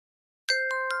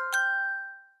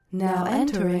Now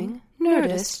entering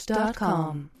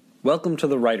Nerdist.com. Welcome to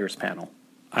the Writers Panel.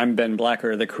 I'm Ben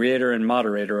Blacker, the creator and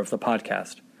moderator of the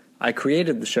podcast. I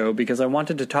created the show because I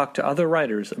wanted to talk to other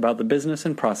writers about the business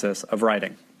and process of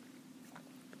writing.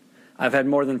 I've had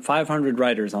more than 500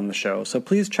 writers on the show, so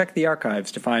please check the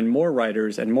archives to find more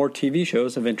writers and more TV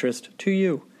shows of interest to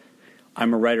you.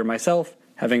 I'm a writer myself,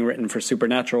 having written for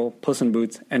Supernatural, Puss in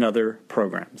Boots, and other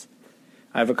programs.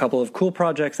 I have a couple of cool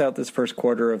projects out this first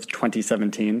quarter of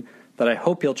 2017 that I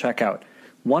hope you'll check out.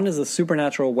 One is a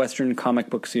supernatural Western comic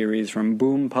book series from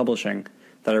Boom Publishing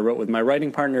that I wrote with my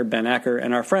writing partner Ben Acker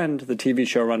and our friend, the TV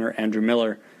showrunner Andrew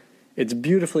Miller. It's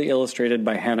beautifully illustrated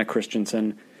by Hannah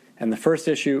Christensen, and the first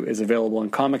issue is available in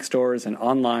comic stores and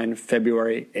online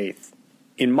February 8th.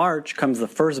 In March comes the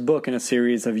first book in a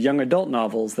series of young adult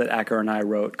novels that Acker and I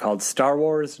wrote called Star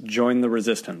Wars: Join the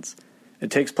Resistance. It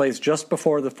takes place just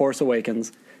before The Force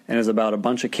Awakens and is about a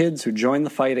bunch of kids who join the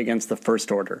fight against the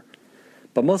First Order.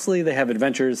 But mostly they have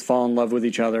adventures, fall in love with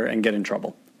each other, and get in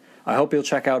trouble. I hope you'll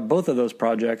check out both of those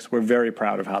projects. We're very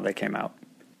proud of how they came out.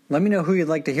 Let me know who you'd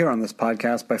like to hear on this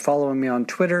podcast by following me on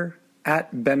Twitter,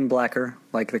 @BenBlacker,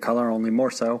 like the color, only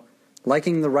more so,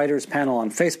 liking the Writers Panel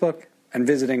on Facebook, and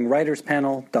visiting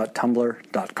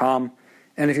writerspanel.tumblr.com.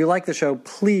 And if you like the show,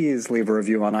 please leave a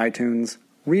review on iTunes.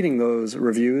 Reading those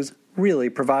reviews really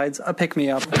provides a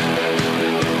pick-me-up.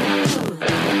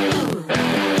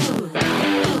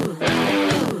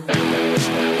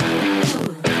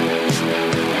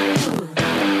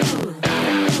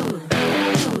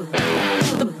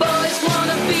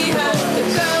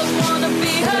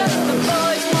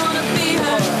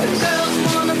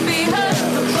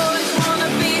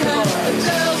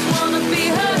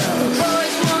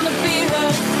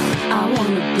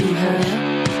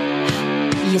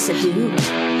 Yes, I do.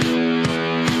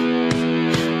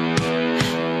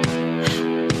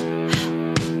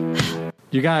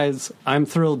 You guys, I'm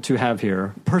thrilled to have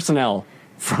here personnel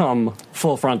from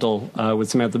Full Frontal with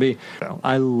Samantha Bee.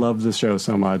 I love this show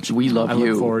so much. We love you. I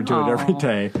look forward to it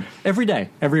every day,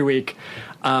 every week.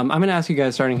 I'm going to ask you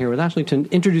guys, starting here with Ashley, to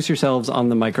introduce yourselves on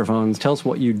the microphones. Tell us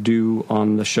what you do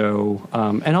on the show,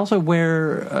 and also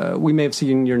where we may have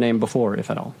seen your name before,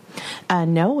 if at all.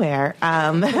 Nowhere.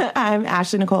 I'm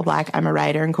Ashley Nicole Black. I'm a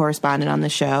writer and correspondent on the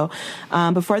show.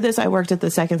 Before this, I worked at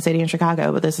the Second City in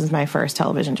Chicago, but this is my first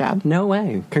television job. No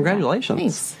way. Congratulations.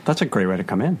 Thanks. That's a great way to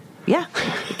come in. Yeah.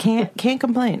 Can't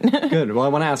complain. Good. Well, I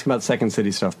want to ask about Second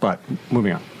City stuff, but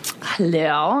moving on.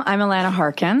 Hello, I'm Alana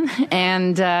Harkin,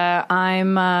 and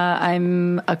I'm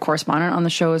a correspondent on the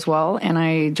show as well, and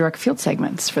I direct field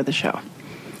segments for the show.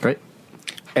 Great.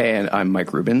 And I'm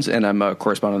Mike Rubens, and I'm a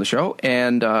correspondent on the show,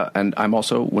 and I'm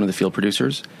also one of the field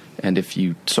producers. And if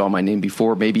you saw my name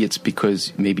before, maybe it's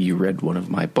because maybe you read one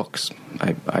of my books.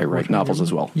 I write novels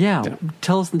as well. Yeah.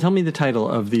 Tell me the title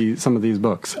of some of these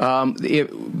books.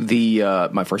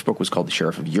 My first book was called The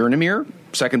Sheriff of Urnamir.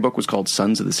 Second book was called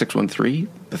Sons of the 613.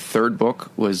 The third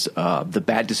book was The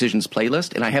Bad Decisions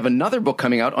Playlist. And I have another book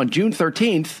coming out on June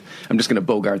 13th. I'm just going to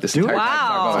bogart this entire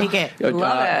time. Take it.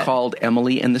 Love it. Called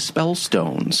Emily and the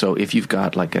Spellstone. So if you've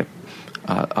got like a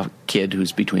kid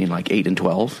who's between like 8 and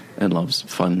 12 and loves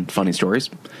funny stories,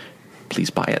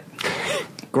 please buy it.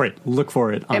 Great. Look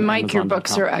for it on And Mike, your Amazon.com.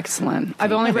 books are excellent.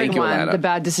 I've only read Thank you, one, Alana. The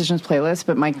Bad Decisions Playlist,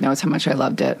 but Mike knows how much I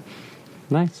loved it.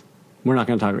 Nice. We're not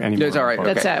going to talk anymore. It's all right.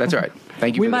 That's Okay. it. That's all right.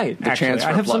 Thank you We for might, the actually. chance for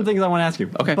I a have plug. some things I want to ask you.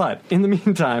 Okay. But in the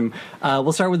meantime,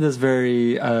 we'll start with this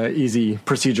very easy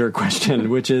procedure question,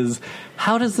 which is,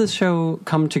 how does this show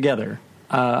come together?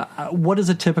 What does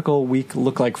a typical week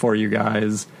look like for you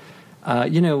guys? I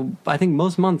think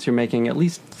most months you're making at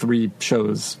least 3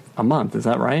 shows a month. Is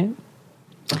that right?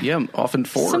 Yeah, often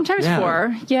 4. Sometimes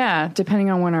 4, depending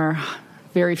on when our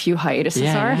very few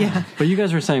hiatuses are. Yeah. But you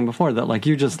guys were saying before that, like,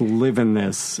 you just live in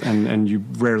this and you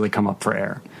rarely come up for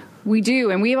air. We do,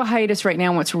 and we have a hiatus right now.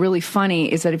 And what's really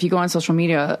funny is that if you go on social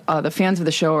media, the fans of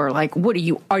the show are like, "What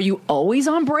are you always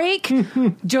on break?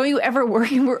 Don't you ever work?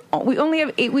 We only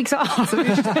have 8 weeks off. So we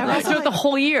just have to do it the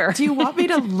whole year. Do you want me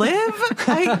to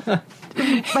live?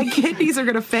 My kidneys are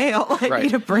going to fail. I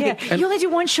need a break. Yeah. You only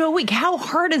do one show a week. How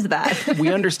hard is that?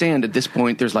 We understand at this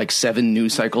point there's like 7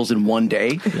 news cycles in one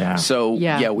day. Yeah. So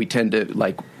we tend to,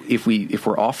 like, if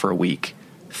we're off for a week,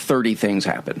 30 things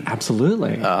happen.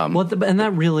 Absolutely. And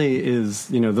that really is,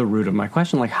 the root of my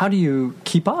question. Like, how do you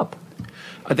keep up?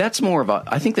 That's more of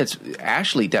I think that's,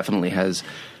 Ashley definitely has,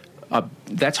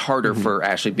 that's harder for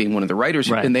Ashley being one of the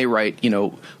writers. Right. And they write,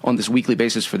 on this weekly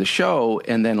basis for the show.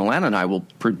 And then Alana and I will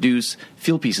produce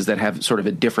field pieces that have sort of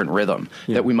a different rhythm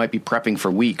that we might be prepping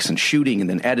for weeks and shooting and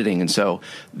then editing. And so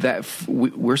that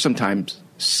we're sometimes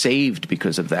saved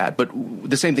because of that. But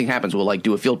the same thing happens. We'll like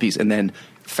do a field piece, and then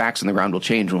facts on the ground will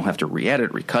change, and we'll have to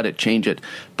re-edit, recut it, change it.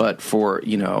 But for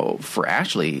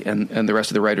Ashley and the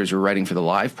rest of the writers who are writing for the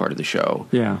live part of the show,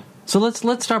 yeah. So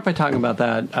let's start by talking about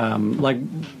that.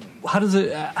 How does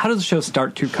the show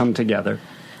start to come together?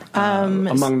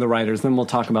 Among the writers, then we'll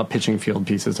talk about pitching field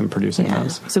pieces and producing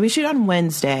those. So we shoot on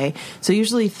Wednesday. So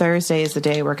usually Thursday is the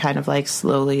day we're kind of like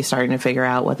slowly starting to figure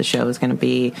out what the show is going to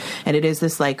be. And it is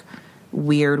this like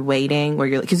weird waiting where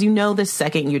you're, because the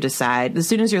second you decide, as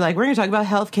soon as you're like, we're going to talk about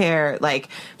healthcare, like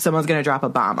someone's going to drop a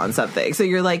bomb on something. So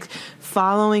you're like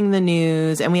following the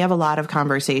news, and we have a lot of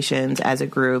conversations as a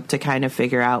group to kind of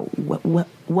figure out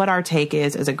what our take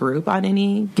is as a group on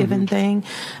any given thing.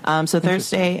 So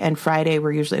Thursday and Friday,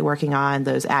 we're usually working on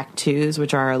those Act 2s,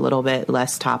 which are a little bit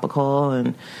less topical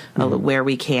and where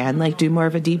we can like do more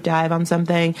of a deep dive on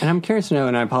something. And I'm curious to know,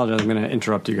 and I apologize, I'm going to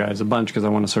interrupt you guys a bunch because I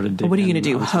want to sort of dig What are you in going to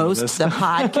do? on some of Host this. the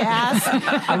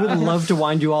podcast? I would love to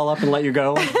wind you all up and let you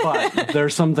go, but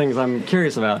there's some things I'm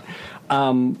curious about.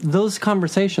 Those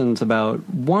conversations about,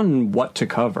 one, what to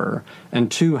cover, and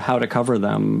two, how to cover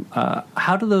them,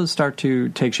 how do those start to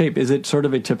take shape? Is it sort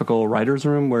of a typical writer's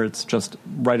room where it's just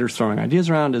writers throwing ideas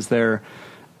around? Is there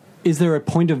a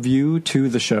point of view to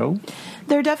the show?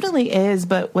 There definitely is,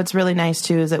 but what's really nice,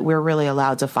 too, is that we're really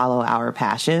allowed to follow our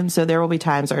passion. So there will be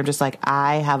times where I'm just like,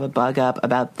 I have a bug up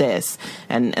about this.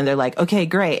 And they're like, okay,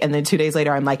 great. And then 2 days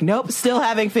later, I'm like, nope, still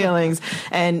having feelings.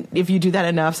 And if you do that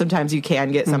enough, sometimes you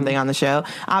can get something on the show.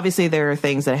 Obviously, there are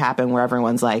things that happen where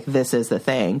everyone's like, this is the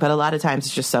thing. But a lot of times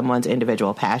it's just someone's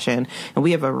individual passion. And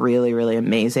we have a really, really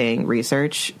amazing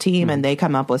research team, and they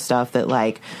come up with stuff that,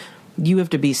 like, you have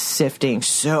to be sifting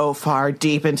so far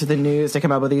deep into the news to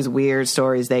come up with these weird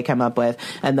stories they come up with,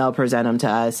 and they'll present them to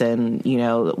us. And,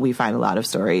 we find a lot of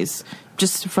stories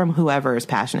just from whoever is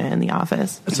passionate in the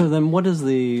office. So then what does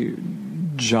the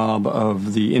job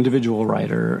of the individual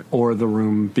writer or the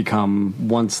room become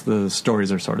once the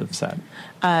stories are sort of set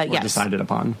or decided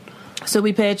upon? So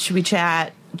we pitch, we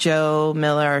chat. Joe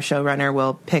Miller, our showrunner,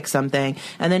 will pick something,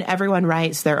 and then everyone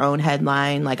writes their own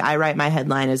headline. Like, I write my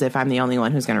headline as if I'm the only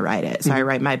one who's going to write it. So I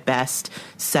write my best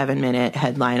 7-minute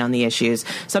headline on the issues.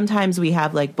 Sometimes we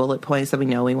have like bullet points that we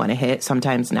know we want to hit,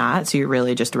 sometimes not. So you're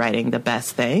really just writing the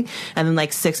best thing. And then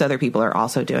like 6 other people are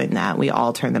also doing that. We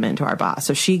all turn them into our boss.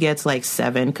 So she gets like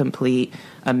 7 complete,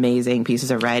 amazing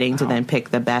pieces of writing to then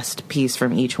pick the best piece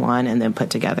from each one and then put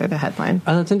together the headline.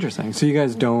 Oh, that's interesting. So you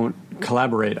guys don't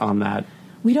collaborate on that?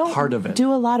 We don't part of it.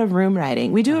 Do a lot of room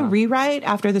writing. We do a rewrite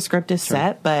after the script is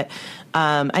set, but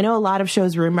I know a lot of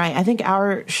shows room write. I think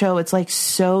our show, it's like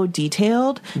so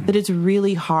detailed that it's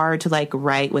really hard to like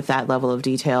write with that level of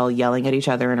detail, yelling at each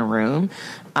other in a room.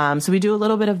 So we do a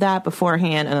little bit of that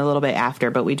beforehand and a little bit after,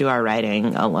 but we do our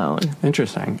writing alone.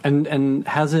 Interesting. And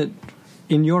has it,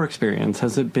 in your experience,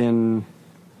 has it been...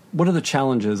 What are the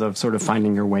challenges of sort of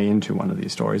finding your way into one of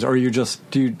these stories? Or are you just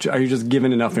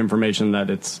given enough information that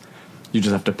you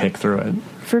just have to pick through it?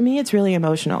 For me, it's really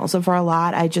emotional. So for a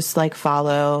lot, I just like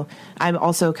follow. I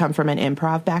also come from an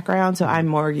improv background, so I'm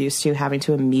more used to having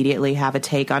to immediately have a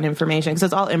take on information, because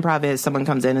that's all improv is. Someone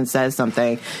comes in and says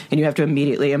something, and you have to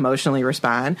immediately emotionally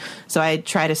respond. So I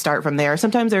try to start from there.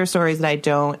 Sometimes there are stories that I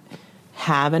don't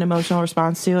have an emotional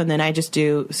response to, and then I just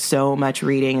do so much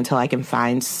reading until I can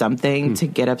find something to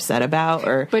get upset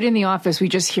about. But in the office, we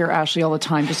just hear Ashley all the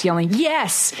time just yelling,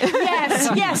 yes, yes,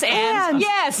 yes, and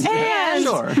yes, and.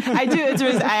 Sure. I do.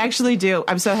 I actually do.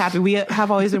 I'm so happy. We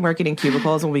have always been working in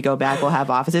cubicles. When we go back, we'll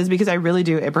have offices, because I really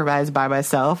do improvise by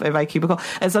myself in my cubicle.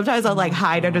 And sometimes I'll like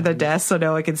hide under the desk so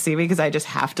no one can see me, because I just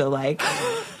have to like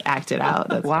act it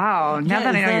out. Wow. Now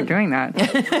that I know you're doing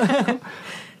that.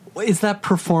 Is that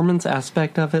performance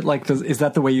aspect of it? Like, is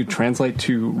that the way you translate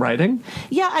to writing?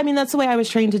 Yeah, I mean, that's the way I was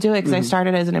trained to do it, because I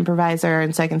started as an improviser.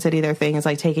 In Second City, their thing is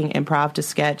like taking improv to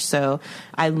sketch. So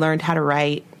I learned how to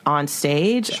write on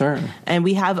stage. Sure. And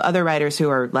we have other writers who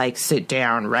are like sit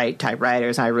down, write type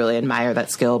writers. I really admire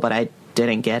that skill, but I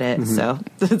didn't get it. So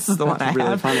this is the one I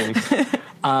really have. Funny.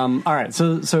 All right,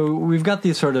 so we've got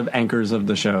these sort of anchors of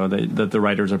the show that the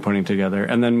writers are putting together,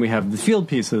 and then we have the field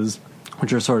pieces,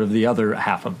 which are sort of the other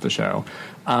half of the show.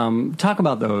 Talk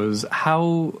about those.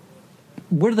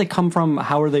 Where do they come from?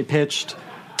 How are they pitched?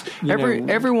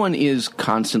 Everyone is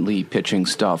constantly pitching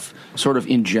stuff, sort of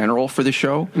in general for the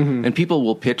show, and people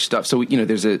will pitch stuff. So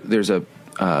there's a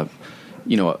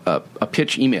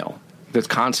pitch email that's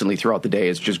constantly throughout the day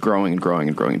is just growing and growing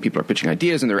and growing, and people are pitching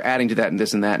ideas and they're adding to that and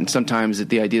this and that. And sometimes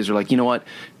the ideas are like, you know what,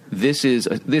 this is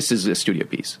a studio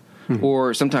piece.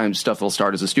 Or sometimes stuff will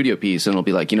start as a studio piece and it'll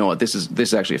be like, you know what, this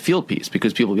is actually a field piece,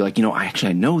 because people will be like, you know,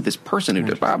 I know this person who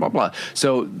did blah, blah, blah.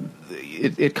 So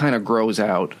it kind of grows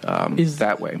out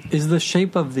that way. Is the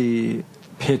shape of the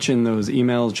pitch in those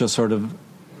emails just sort of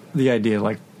the idea,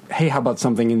 like, hey, how about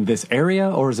something in this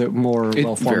area, or is it more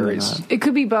well-formed than that? It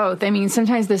could be both. I mean,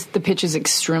 sometimes the pitch is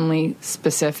extremely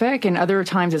specific, and other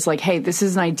times it's like, hey, this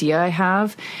is an idea I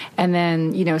have. And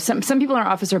then, you know, some people in our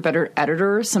office are better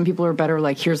editors. Some people are better,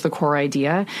 like, here's the core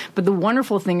idea. But the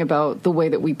wonderful thing about the way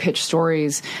that we pitch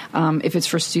stories, if it's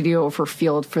for studio or for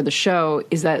field for the show,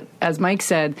 is that, as Mike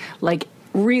said, like,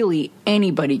 really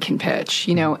anybody can pitch,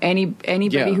 you know,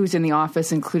 anybody who's in the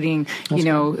office, including, you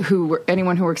know,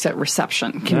 anyone who works at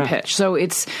reception can pitch. So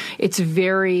it's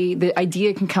the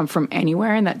idea can come from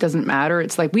anywhere, and that doesn't matter.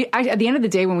 It's like at the end of the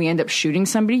day, when we end up shooting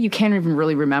somebody, you can't even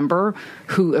really remember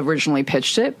who originally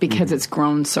pitched it, because it's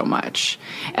grown so much.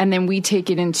 And then we take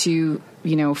it into,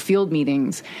 you know, field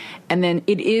meetings. And then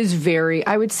it is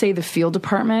I would say the field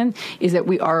department is that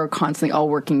we are constantly all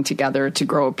working together to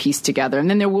grow a piece together. And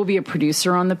then there will be a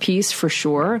producer on the piece for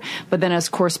sure. But then as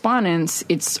correspondents,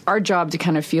 it's our job to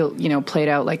kind of feel, you know, play it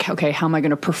out like, okay, how am I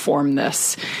going to perform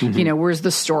this? You know, where's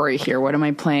the story here? What am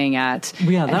I playing at?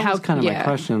 Yeah, that was kind of my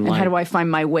question. And how do I find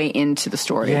my way into the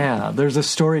story? Yeah, there's a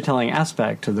storytelling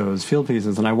aspect to those field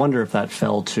pieces, and I wonder if that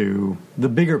fell to the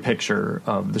bigger picture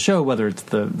of the show, whether it's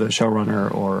the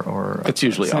showrunner or it's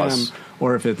usually Sam, us.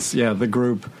 Or if it's, the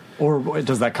group, or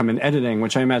does that come in editing,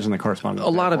 which I imagine the correspondent. A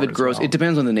lot of it grows. Well. It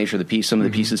depends on the nature of the piece. Some of the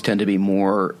pieces tend to be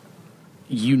more,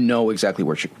 you know exactly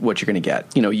what you're going to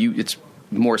get. You know, it's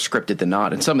more scripted than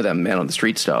not. And some of them, man on the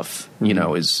street stuff, you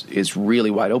know, is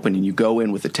really wide open. And you go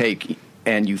in with a take,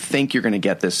 and you think you're going to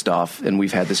get this stuff. And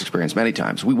we've had this experience many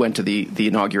times. We went to the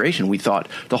inauguration. We thought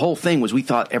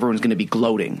everyone's going to be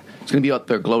gloating. It's going to be out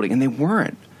there gloating, and they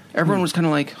weren't. Everyone was kind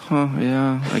of like,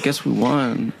 yeah, I guess we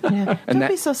won. Yeah. Don't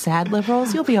be so sad,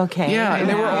 liberals. You'll be okay. Yeah, and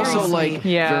they were also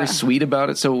very sweet about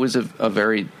it, so it was a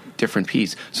very different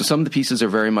piece. So some of the pieces are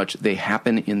very much, they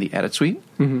happen in the edit suite,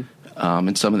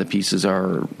 and some of the pieces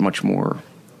are much more...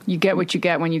 You get what you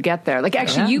get when you get there. Like,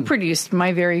 actually, you produced you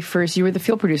were the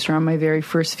field producer on my very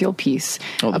first field piece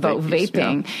about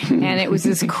vaping. And it was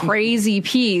this crazy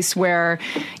piece where,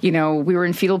 you know, we were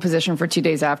in fetal position for 2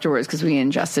 days afterwards because we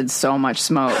ingested so much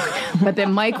smoke. But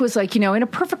then Mike was like, you know, in a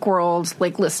perfect world,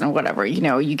 like, listen, whatever, you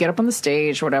know, you get up on the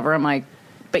stage or whatever. I'm like,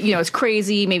 but, you know, it's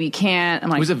crazy. Maybe you can't. I'm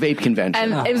like, it was a vape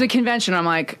convention. And it was a convention. I'm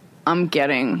like, I'm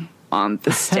getting on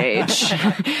the stage.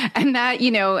 And that,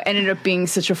 you know, ended up being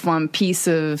such a fun piece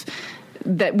of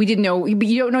that we didn't know, but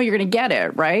you don't know you're going to get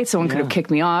it, right? Someone could have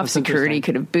kicked me off, security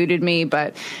could have booted me,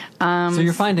 but... so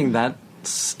you're finding that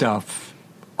stuff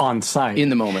on site. In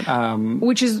the moment.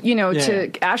 Which is, you know,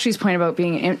 to Ashley's point about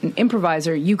being an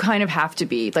improviser, you kind of have to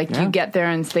be. Like, you get there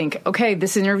and think, okay,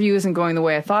 this interview isn't going the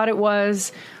way I thought it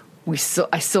was.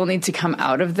 I still need to come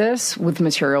out of this with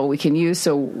material we can use.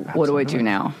 So what do I do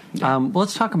now?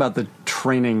 Let's talk about the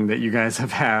training that you guys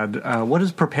have had. What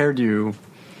has prepared you,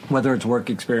 whether it's work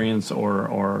experience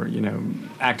or you know,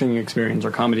 acting experience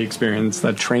or comedy experience,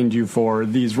 that trained you for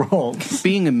these roles?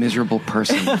 Being a miserable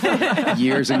person,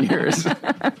 years and years.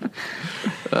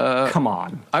 Come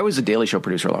on! I was a Daily Show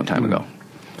producer a long time ago.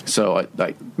 So I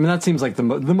mean, that seems like the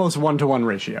most one-to-one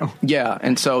ratio. Yeah,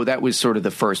 and so that was sort of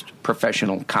the first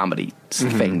professional comedy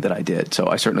thing that I did. So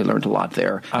I certainly learned a lot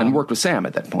there, and worked with Sam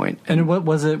at that point. And what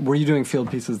was it? Were you doing field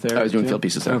pieces there? I was doing field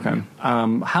pieces there. Okay.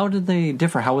 How did they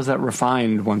differ? How was that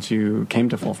refined once you came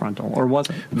to Full Frontal, or was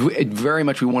it? Very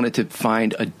much, we wanted to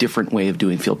find a different way of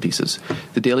doing field pieces.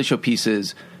 The Daily Show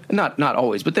pieces, not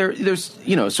always, but there's,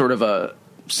 you know, sort of a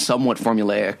somewhat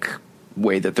formulaic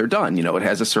way that they're done. You know, it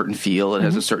has a certain feel, it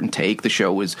has a certain take. The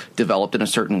show was developed in a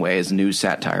certain way as news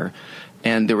satire,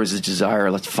 and there was a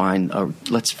desire, let's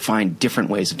find different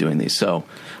ways of doing these. So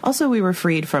also, we were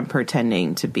freed from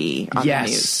pretending to be on the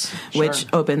news, which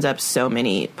opens up so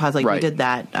many like we did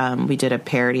that. We did a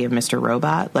parody of Mr.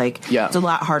 Robot. Like, it's a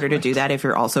lot harder to do that if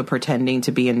you're also pretending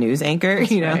to be a news anchor.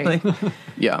 You know, like,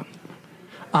 yeah.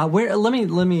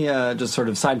 Let me just sort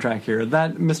of sidetrack here.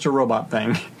 That Mr. Robot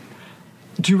thing.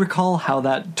 Do you recall how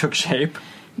that took shape?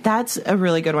 That's a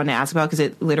really good one to ask about, because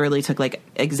it literally took like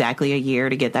exactly a year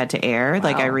to get that to air. Wow.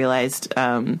 Like, I realized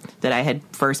that I had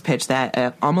first pitched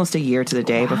that almost a year to the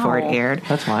day before it aired.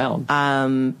 That's wild.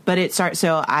 But it started.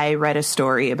 So I read a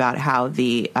story about how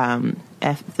the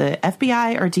the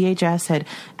FBI or DHS had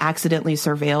accidentally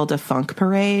surveilled a funk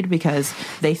parade because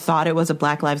they thought it was a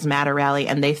Black Lives Matter rally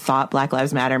and they thought Black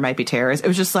Lives Matter might be terrorists. It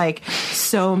was just like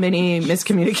so many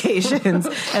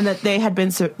miscommunications, and that they had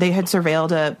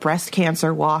surveilled a breast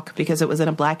cancer walk because it was in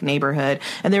a black neighborhood,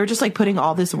 and they were just like putting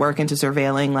all this work into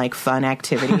surveilling like fun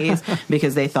activities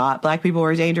because they thought black people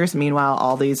were dangerous. Meanwhile,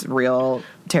 all these real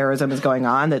terrorism is going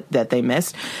on that they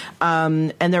missed.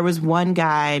 And there was one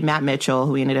guy, Matt Mitchell,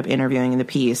 who we ended up interviewing in the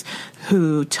piece,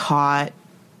 who taught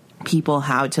people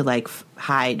how to like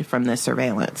hide from this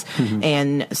surveillance.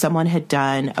 And someone had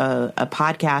done a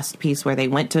podcast piece where they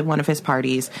went to one of his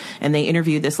parties and they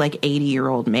interviewed this like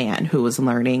 80-year-old man who was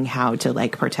learning how to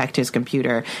like protect his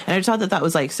computer. And I just thought that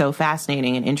was like so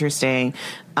fascinating and interesting.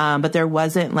 But there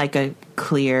wasn't like a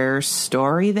clear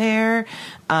story there.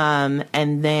 And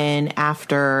then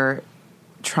after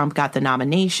Trump got the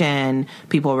nomination,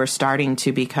 people were starting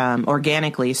to become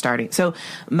organically starting. So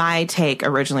my take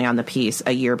originally on the piece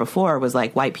a year before was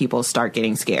like, white people start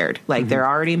getting scared. Like they're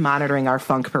already monitoring our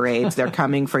funk parades. They're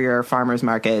coming for your farmers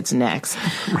markets next.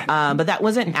 But that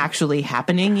wasn't actually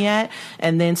happening yet.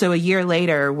 And then so a year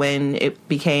later, when it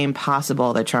became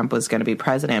possible that Trump was going to be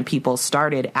president, people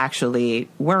started actually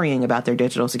worrying about their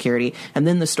digital security. And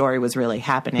then the story was really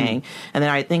happening. And then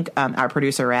I think our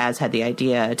producer Raz had the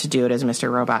idea to do it as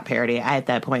Mr. Robot parody. I, at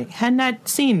that point, had not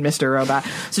seen Mr. Robot.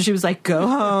 So she was like, go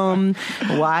home,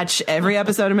 watch every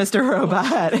episode of Mr.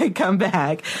 Robot, and come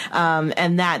back.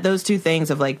 And those two things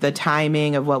of like the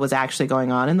timing of what was actually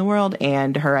going on in the world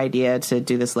and her idea to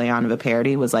do this lay-on of a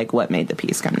parody was like what made the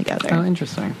piece come together. Oh,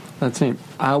 interesting. That's neat.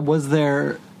 Was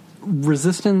there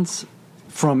resistance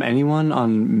from anyone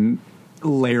on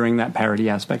layering that parody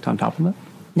aspect on top of it?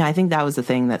 No, I think that was the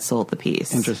thing that sold the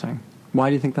piece. Interesting. Why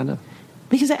do you think that is?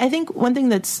 Because I think one thing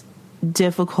that's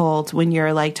difficult when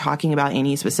you're like talking about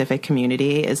any specific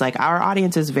community is like our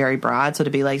audience is very broad. So to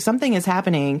be like something is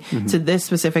happening to this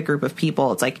specific group of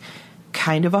people, it's like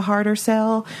kind of a harder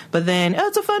sell. But then,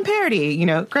 it's a fun parody,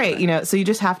 great, so you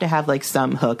just have to have like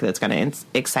some hook that's going to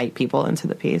excite people into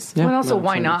the piece. Yeah, well, and also,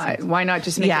 why not? Why not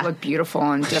just make it look beautiful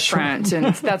and different? Sure.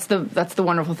 And that's the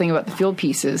wonderful thing about the field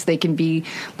pieces. They can be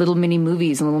little mini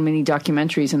movies and little mini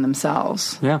documentaries in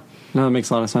themselves. Yeah. No, that makes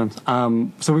a lot of sense.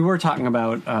 So we were talking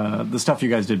about the stuff you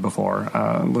guys did before.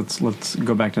 Let's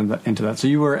go back into that. So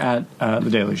you were at The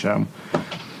Daily Show.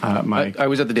 Mike. I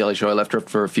was at The Daily Show. I left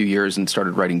for a few years and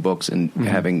started writing books and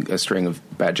having a string of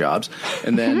bad jobs,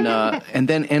 and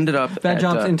then ended up bad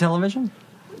jobs in television.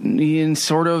 In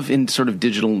sort of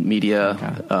digital media.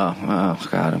 Okay. Oh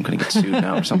God, I'm going to get sued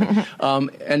now or something.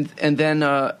 And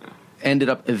then ended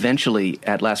up eventually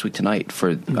at Last Week Tonight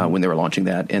for when they were launching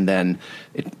that, and then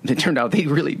it turned out they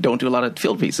really don't do a lot of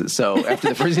field pieces. So after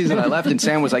the first season, I left, and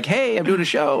Sam was like, "Hey, I'm doing a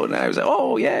show," and I was like,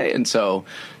 "Oh, yay!" And so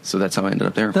that's how I ended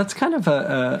up there. That's kind of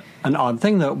an odd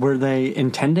thing, though. Were they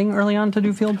intending early on to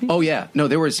do field pieces? Oh yeah, no,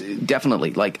 there was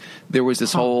definitely there was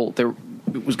this whole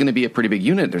it was going to be a pretty big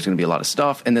unit. There's going to be a lot of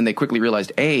stuff, and then they quickly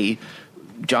realized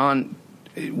John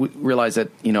realized that,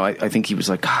 I think he was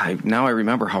like, God, now I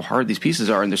remember how hard these pieces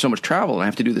are, and there's so much travel, and I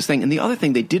have to do this thing. And the other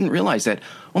thing, they didn't realize that,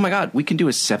 oh my God, we can do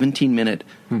a 17-minute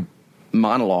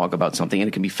monologue about something, and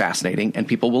it can be fascinating, and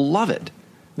people will love it.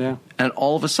 Yeah. And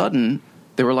all of a sudden,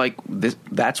 they were like,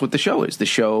 that's what the show is. The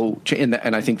show, and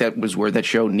I think that was where that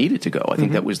show needed to go. I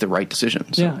think that was the right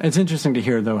decision. So. Yeah, it's interesting to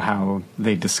hear, though, how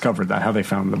they discovered that, how they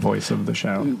found the voice of the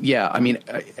show. Yeah, I mean,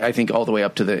 I think all the way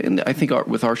up to and I think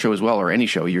with our show as well, or any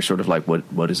show, you're sort of like,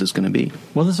 what is this going to be?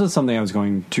 Well, this was something I was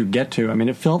going to get to. I mean,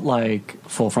 it felt like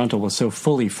Full Frontal was so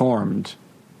fully formed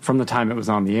from the time it was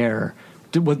on the air.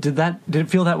 Did it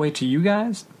feel that way to you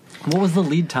guys? What was the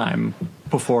lead time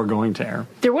before going to air?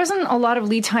 There wasn't a lot of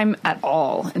lead time at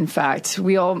all. In fact,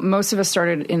 most of us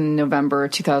started in November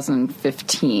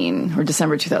 2015 or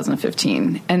December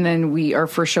 2015, and then our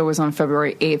first show was on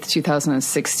February 8th,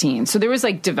 2016. So there was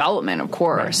like development, of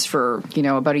course, for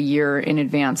about a year in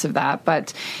advance of that.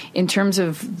 But in terms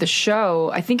of the show,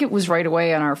 I think it was right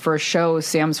away on our first show.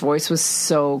 Sam's voice was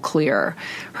so clear.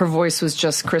 Her voice was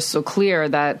just crystal clear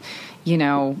that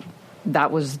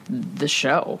that was the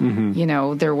show. We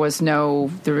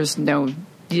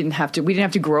didn't have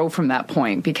to grow from that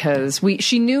point because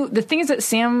she knew. The thing is that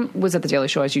Sam was at The Daily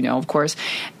Show, as you know, of course,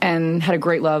 and had a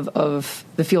great love of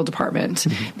the field department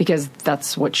because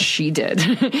that's what she did.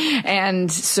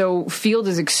 And so field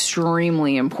is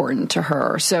extremely important to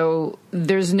her. So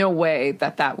there's no way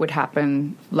that would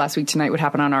happen. Last Week Tonight would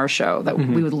happen on our show, that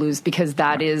we would lose, because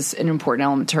that is an important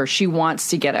element to her. She wants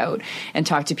to get out and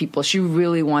talk to people. She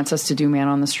really wants us to do Man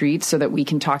on the Street so that we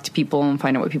can talk to people and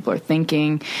find out what people are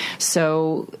thinking.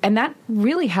 So and that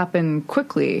really happened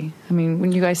quickly. I mean,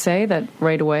 when you guys say that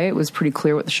right away, it was pretty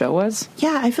clear what the show was.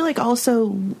 Yeah, I feel like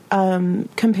also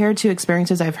compared to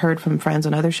experiences I've heard from friends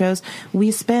on other shows,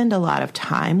 we spend a lot of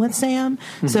time with Sam.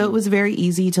 So it was very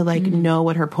easy to like know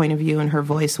what her point of view and her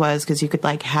voice was, because you could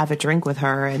like have a drink with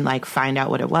her and like find out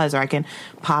what it was, or I can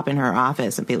pop in her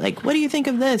office and be like, what do you think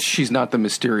of this? She's not the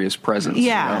mysterious presence.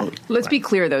 Yeah. You know? Let's be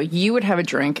clear, though. You would have a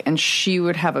drink, and she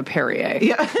would have a Perrier.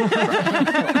 Yeah.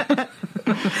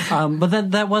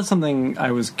 But that was something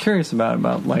I was curious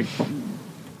about like,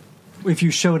 if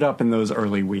you showed up in those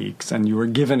early weeks and you were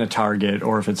given a target,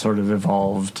 or if it sort of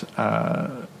evolved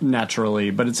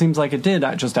naturally. But it seems like it did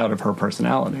just out of her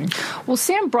personality. Well,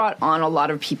 Sam brought on a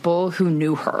lot of people who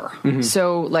knew her.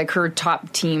 So, like, her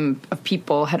top team of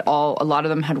people a lot of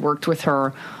them had worked with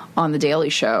her on The Daily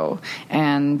Show,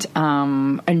 and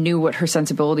I knew what her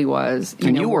sensibility was.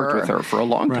 You worked with her for a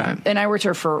long time. And I worked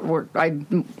with her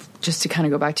just to kind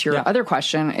of go back to your other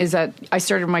question, is that I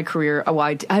started my career,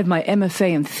 I had my MFA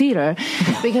in theater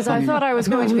because I thought I was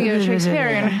going to be a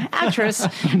Shakespearean actress.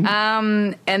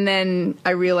 And then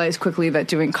I realized quickly that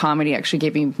doing comedy actually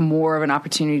gave me more of an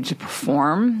opportunity to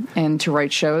perform and to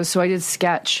write shows. So I did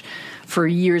sketch for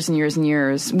years and years and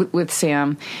years with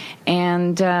Sam,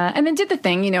 and then did the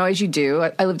thing, as you do.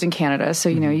 I lived in Canada, so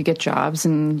you get jobs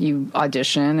and you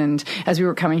audition. And as we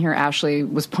were coming here, Ashley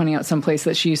was pointing out some place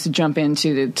that she used to jump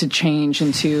into to change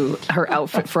into her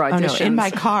outfit for auditions. Oh, no, in my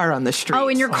car on the street. Oh,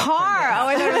 in your car. Oh,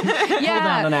 I thought,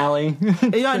 yeah. Down an alley.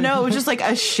 Yeah, no, it was just like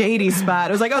a shady spot.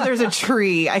 It was like, oh, there's a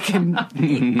tree. I can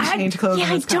change clothes. Yeah,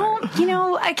 in this car.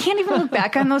 I can't even look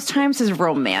back on those times as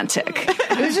romantic.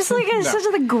 It was just like such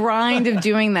a grind of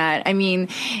doing that. I mean,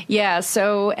 yeah.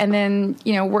 So, and then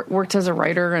worked as a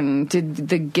writer and did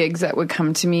the gigs that would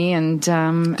come to me. And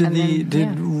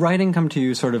did writing come to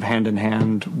you sort of hand in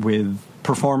hand with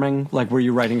performing? Like, were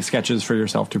you writing sketches for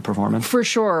yourself to perform in? For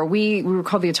sure. We were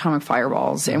called the Atomic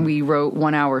Fireballs, and we wrote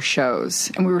 1-hour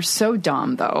shows. And we were so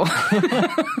dumb, though.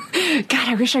 God,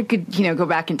 I wish I could, go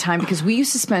back in time, because we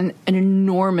used to spend an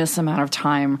enormous amount of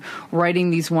time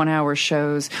writing these 1-hour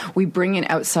shows. We bring in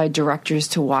outside directors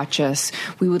to watch us.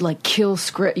 We would like kill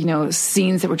script,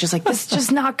 scenes that were just like, this is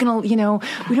just not gonna,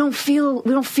 we don't feel it.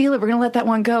 We're gonna let that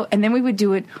one go. And then we would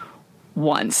do it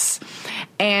once.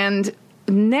 And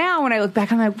now when I look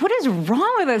back, I'm like, what is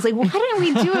wrong with us? Like, why didn't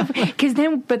we do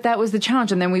it? But that was the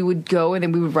challenge. And then we would go and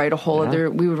then we would write a whole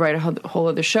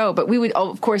other show. But we would,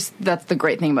 of course, that's the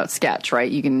great thing about sketch, right?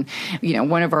 You can,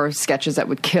 one of our sketches that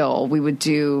would kill, we would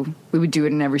do it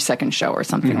in every second show or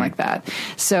something like that.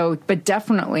 So, but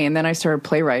definitely. And then I started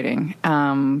playwriting,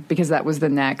 because that was the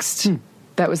next.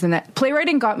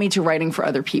 Playwriting got me to writing for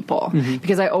other people,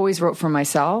 because I always wrote for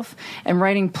myself, and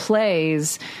writing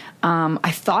plays. I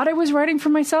thought I was writing for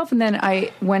myself, and then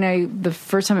the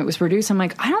first time it was produced, I'm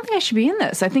like, I don't think I should be in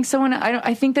this. I think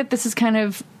I think that this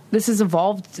is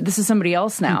evolved. This is somebody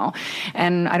else now,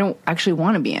 and I don't actually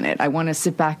want to be in it. I want to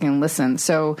sit back and listen.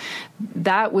 So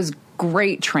that was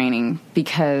great training,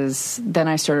 because then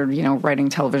I started, writing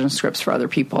television scripts for other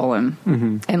people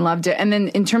and loved it. And then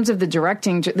in terms of the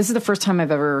directing, this is the first time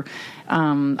I've ever,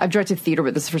 I've directed theater,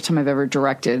 but this is the first time I've ever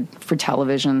directed for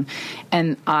television,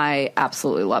 and I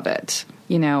absolutely love it.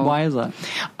 Why is that?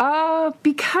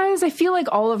 Because I feel like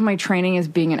all of my training as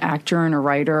being an actor and a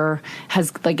writer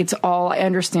I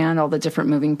understand all the different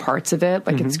moving parts of it.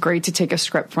 Like, it's great to take a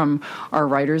script from our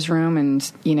writer's room and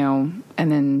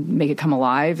then make it come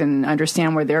alive and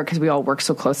understand where they're, because we all work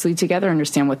so closely together,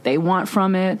 understand what they want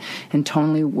from it and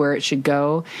tonally where it should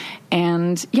go.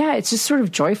 And yeah, it's just sort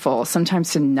of joyful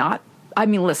sometimes to not,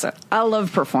 listen, I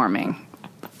love performing,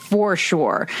 for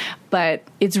sure. But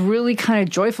it's really kind of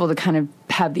joyful to kind of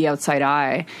have the outside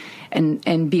eye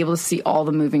and be able to see all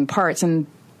the moving parts. And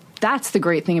that's the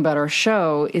great thing about our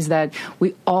show, is that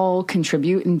we all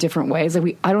contribute in different ways.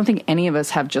 Like, I don't think any of us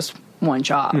have just one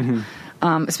job.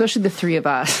 Especially the three of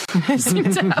us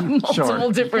seem to have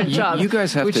multiple different jobs. You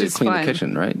guys have to clean fun. the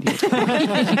kitchen,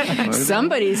 right?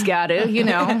 Somebody's got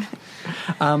to,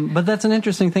 But that's an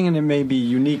interesting thing, and it may be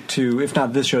unique to, if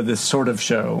not this show, this sort of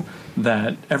show,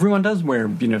 that everyone does wear,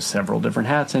 several different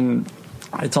hats. And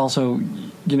it's also,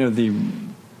 the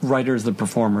writers, the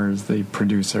performers, the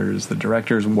producers, the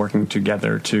directors working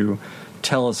together to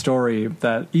tell a story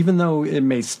that, even though it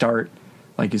may start,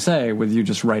 like you say, with you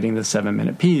just writing the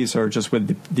 7-minute piece, or just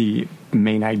with the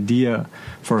main idea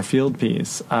for a field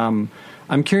piece. I'm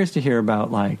curious to hear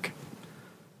about, like,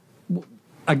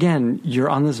 again, you're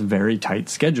on this very tight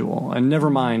schedule, and never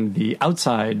mind the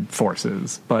outside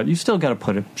forces, but you still got to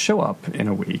put a show up in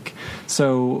a week.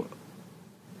 So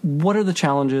what are the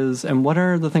challenges, and what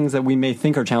are the things that we may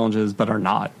think are challenges but are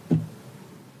not?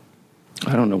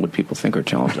 I don't know what people think are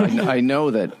challenging. I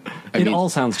know that. It all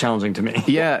sounds challenging to me.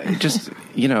 Yeah, just,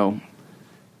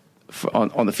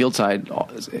 on the field side,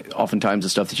 oftentimes the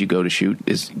stuff that you go to shoot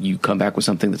is you come back with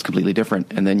something that's completely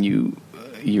different, and then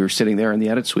you're sitting there in the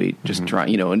edit suite just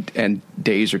trying, and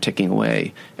days are ticking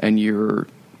away, and you're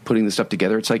putting the stuff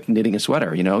together. It's like knitting a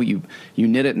sweater. You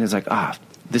knit it, and it's like,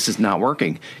 this is not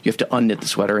working. You have to unknit the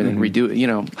sweater and then redo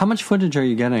it. How much footage are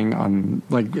you getting on,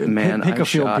 pick a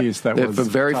field piece that was the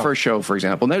very first show, for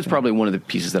example, and that was probably one of the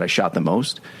pieces that I shot the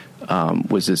most,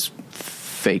 was this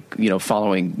fake,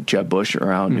 following Jeb Bush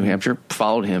around New Hampshire.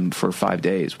 Followed him for 5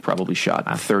 days, probably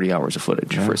shot 30 hours of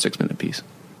footage for a 6-minute piece.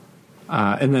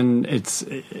 And then it's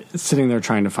sitting there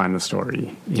trying to find the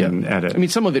story in edit. I mean,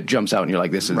 some of it jumps out and you're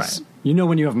like, this is... Right. You know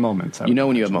when you have moments. When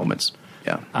you have moments.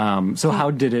 Yeah. So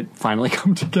how did it finally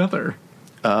come together?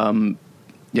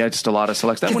 Yeah, just a lot of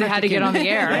selects. Because it had to get on the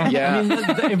air. Yeah.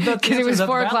 Because it was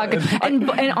 4 o'clock.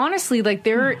 And honestly,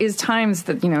 there is times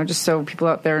that, just so people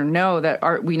out there know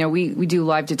that we do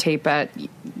live to tape at,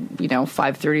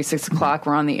 5:30, 6 o'clock.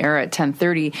 We're on the air at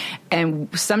 10:30. And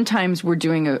sometimes we're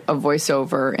doing a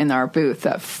voiceover in our booth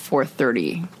at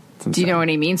 4:30. Do you know what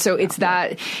I mean? So it's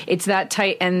that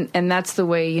tight, and that's the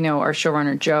way, our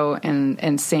showrunner Joe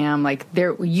and Sam,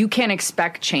 you can't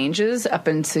expect changes up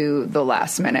into the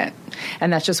last minute,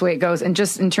 and that's just the way it goes. And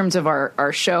just in terms of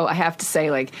our show, I have to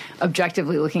say,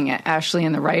 objectively looking at Ashley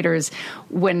and the writers,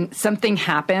 when something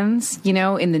happens,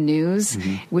 in the news,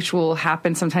 which will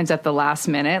happen sometimes at the last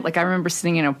minute. I remember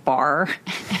sitting in a bar,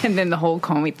 and then the whole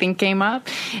Comey thing came up,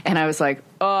 and I was like,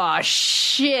 oh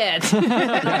shit! Because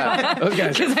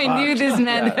I knew this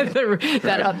meant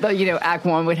that Act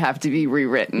One would have to be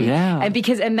rewritten. Yeah,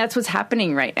 and that's what's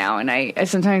happening right now. And I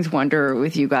sometimes wonder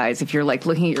with you guys if you're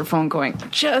looking at your phone, going,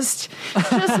 just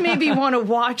maybe want to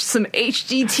watch some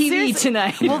HGTV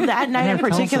tonight. Well, that night in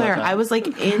particular, I was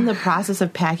in the process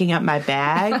of packing up my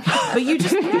bag, but you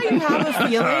just you have a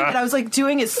feeling. But I was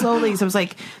doing it slowly, so I was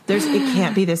it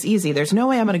can't be this easy. There's no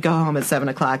way I'm going to go home at 7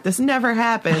 o'clock. This never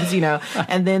happens,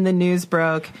 And then the news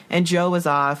broke, and Joe was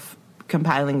off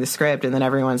compiling the script, and then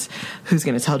everyone's, who's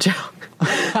going to tell Joe?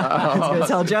 Who's going to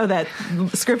tell Joe that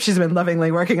script she's been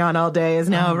lovingly working on all day is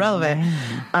now irrelevant?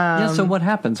 So what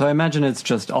happened? So I imagine it's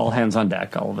just all hands on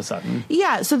deck all of a sudden.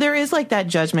 Yeah, so there is that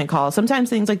judgment call. Sometimes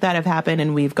things like that have happened,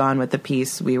 and we've gone with the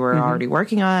piece we were already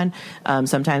working on.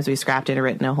 Sometimes we scrapped it and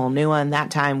written a whole new one. That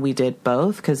time we did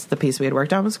both, because the piece we had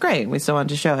worked on was great. We still wanted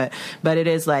to show it. But it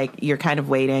is you're kind of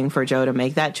waiting for Joe to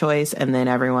make that choice, and then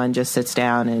everyone just sits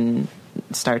down and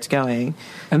starts going.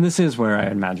 And this is where I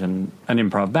imagine an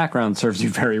improv background serves you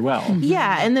very well.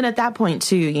 Yeah, and then at that point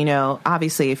too,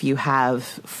 obviously if you have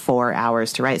 4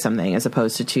 hours to write something as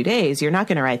opposed to 2 days, you're not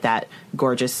going to write that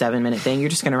gorgeous 7-minute thing. You're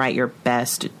just going to write your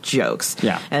best jokes.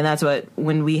 Yeah. And that's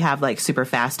when we have super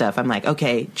fast stuff, I'm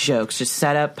okay, jokes, just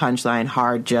set up, punchline,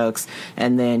 hard jokes,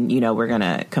 and then, we're going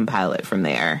to compile it from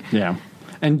there. Yeah.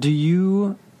 And do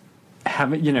you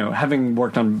having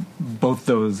worked on both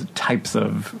those types worked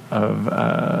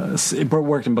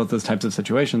in both those types of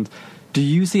situations, do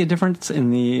you see a difference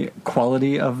in the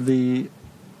quality of the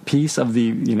piece, of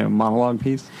the monologue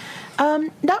piece?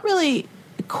 Not really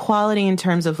quality in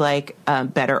terms of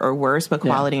better or worse, but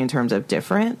quality in terms of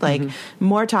different.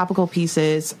 More topical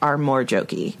pieces are more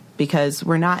jokey, because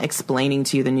we're not explaining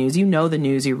to you the news. You know the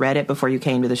news. You read it before you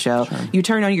came to the show. Sure. You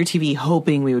turned on your TV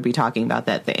hoping we would be talking about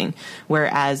that thing.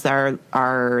 Whereas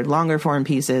our longer form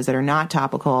pieces that are not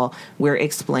topical, we're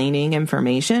explaining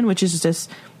information, which is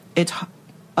just, it's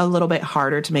a little bit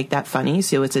harder to make that funny,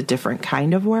 so it's a different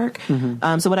kind of work.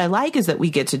 So what I like is that we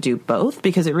get to do both,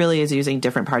 because it really is using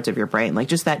different parts of your brain.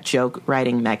 Just that joke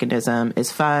writing mechanism is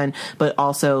fun, but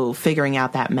also figuring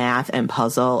out that math and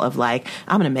puzzle of I'm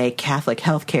going to make Catholic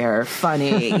healthcare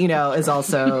funny, is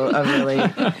also a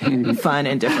really fun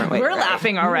and different way. We're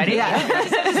laughing already. Yeah.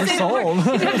 We're sold. You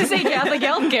have to say Catholic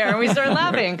healthcare, and we start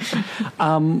laughing.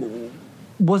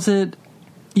 Was it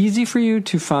easy for you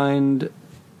to find,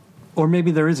 or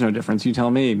maybe there is no difference, you tell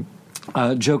me,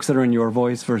 jokes that are in your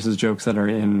voice versus jokes that are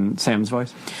in Sam's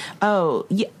voice? Oh,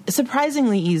 yeah,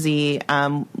 surprisingly easy.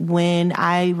 When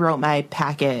I wrote my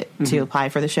packet to apply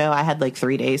for the show, I had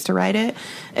 3 days to write it.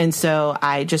 And so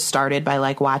I just started by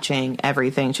watching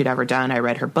everything she'd ever done. I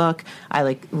read her book.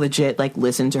 I legit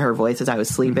listened to her voice as I was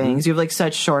sleeping. So you have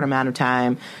such short amount of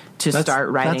time to start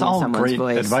writing That's all in someone's great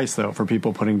voice. advice, though, for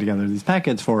people putting together these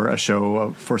packets for a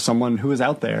show, for someone who is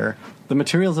out there. The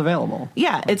material's available.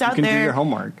 Yeah, it's out there. You there. can do your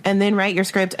homework. And then write your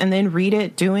script and then read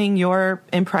it doing your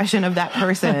impression of that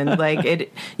person.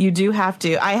 You do have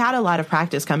to. I had a lot of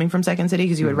practice coming from Second City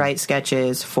because you would write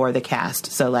sketches for the cast.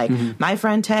 So, my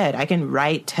friend Ted, I can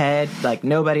write Ted like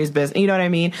nobody's business. You know what I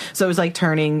mean? So it was like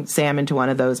turning Sam into one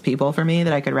of those people for me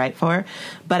that I could write for.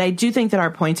 But I do think that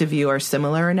our points of view are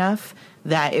similar enough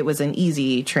that it was an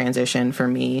easy transition for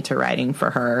me to writing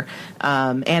for her.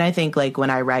 And I think like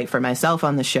when I write for myself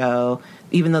on the show,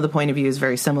 even though the point of view is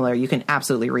very similar, you can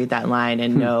absolutely read that line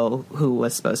and know who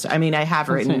was supposed to. I mean, I have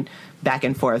written back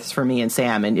and forths for me and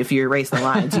Sam, and if you erase the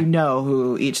lines, you know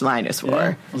who each line is for.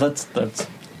 Yeah. That's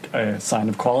a sign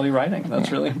of quality writing.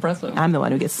 That's really impressive. I'm the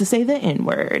one who gets to say the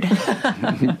N-word.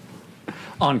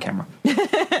 On camera.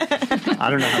 I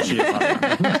don't know how she is on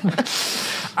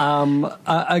camera.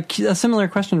 A similar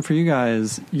question for you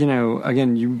guys. You know,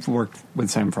 again, you've worked with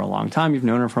Sam for a long time. You've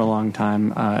known her for a long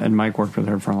time, and Mike worked with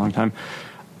her for a long time.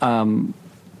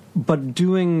 But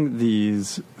doing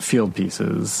these field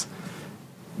pieces,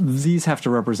 these have to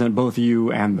represent both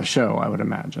you and the show, I would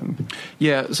imagine.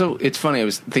 Yeah, so it's funny. I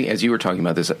was thinking, as you were talking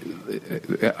about this,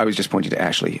 I was just pointing to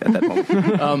Ashley at that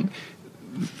moment.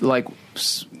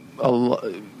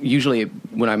 Usually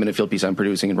when I'm in a field piece, I'm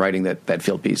producing and writing that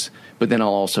field piece. But then I'll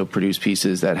also produce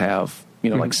pieces that have,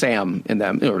 like Sam in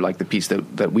them, or like the piece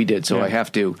that we did. So I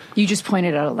have to. You just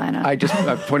pointed out Alana. I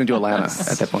pointed to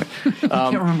Alana at that point.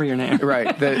 I can't remember your name.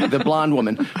 Right, the blonde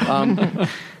woman.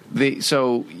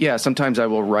 Sometimes I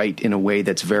will write in a way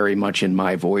that's very much in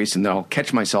my voice, and then I'll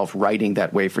catch myself writing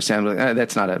that way for Sam.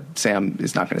 Sam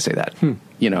is not going to say that.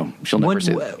 She'll never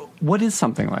say that. What is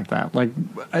something like that? Like,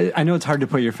 I know it's hard to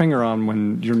put your finger on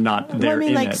when you're not there. Well, I mean,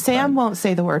 in like it, Sam won't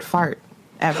say the word fart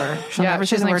ever. She'll never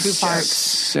say the word fart.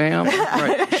 Sam,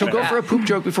 right? She'll go for a poop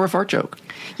joke before a fart joke.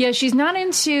 Yeah, she's not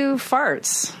into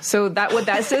farts. So what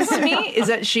that says to me is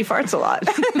that she farts a lot.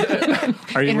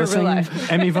 Are you in her real listening,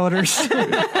 life. Emmy voters?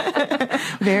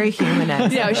 Very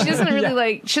humanized. Yeah, she doesn't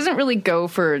really she doesn't really go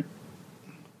for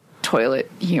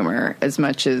toilet humor as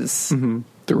much as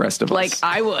the rest of us. Like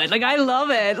I would. Like I love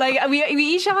it. Like we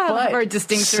each have our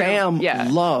distinct. Sam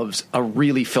loves a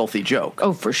really filthy joke.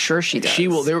 Oh, for sure she does. She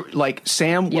will.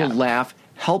 Sam will laugh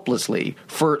helplessly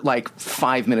for like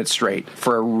 5 minutes straight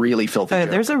for a really filthy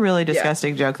joke. There's a really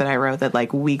disgusting joke that I wrote that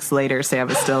like weeks later Sam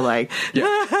is still like.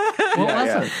 What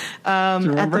was it?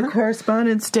 At the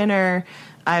correspondence dinner,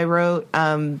 I wrote.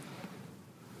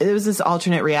 It was this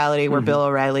alternate reality where Bill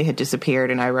O'Reilly had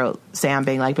disappeared, and I wrote Sam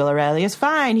being like, Bill O'Reilly is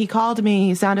fine. He called me.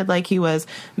 He sounded like he was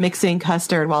mixing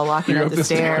custard while walking up the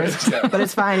stairs. But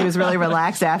it's fine. He was really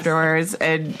relaxed afterwards.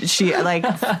 And she,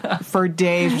 for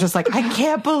days, was just like, I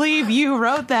can't believe you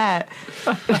wrote that.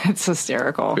 It's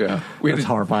hysterical. Yeah. It's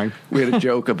horrifying. We had a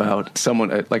joke about someone,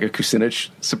 like a Kucinich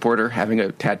supporter, having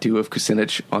a tattoo of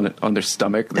Kucinich on their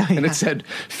stomach, and it said,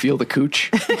 feel the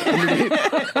cooch.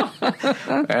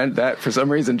 And that, for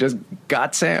some reason, just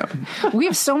got Sam. We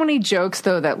have so many jokes,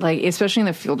 though, that, especially in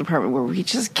the field department, where we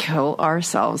just kill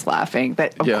ourselves laughing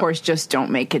that, of course, just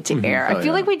don't make it to air. I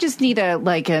feel like we just need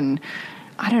an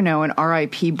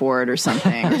RIP board or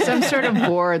something, or some sort of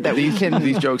board that we can.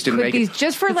 These jokes didn't make it.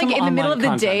 Just for in the middle of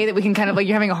the day that we can kind of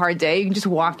you're having a hard day, you can just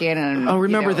walk in and. Oh,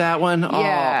 remember that one?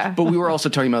 Yeah. Oh, but we were also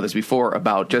talking about this before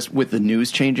about just with the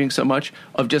news changing so much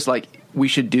of just we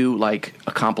should do a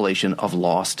compilation of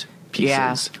lost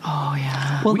pieces. Yeah. Oh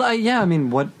yeah. Well, I mean,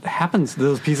 what happens?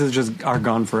 Those pieces just are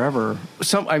gone forever.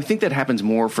 I think that happens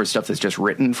more for stuff that's just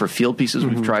written. For field pieces,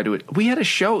 we've tried to. We had a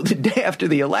show the day after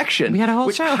the election. We had a whole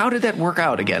show. How did that work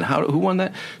out again? Who won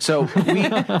that? So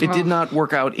it did not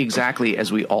work out exactly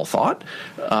as we all thought.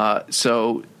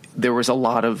 So there was a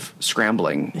lot of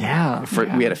scrambling. Yeah.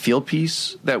 We had a field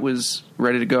piece that was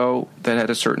ready to go that had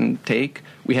a certain take.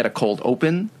 We had a cold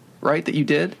open. Right, that you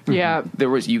did? Yeah. There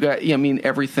was,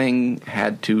 everything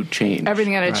had to change.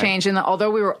 Everything had to change. And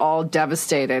although we were all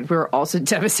devastated, we were also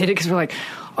devastated because we're like,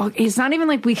 oh, it's not even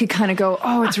like we could kind of go,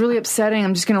 oh, it's really upsetting.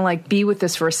 I'm just going to be with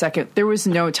this for a second. There was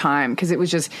no time because it was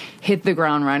just hit the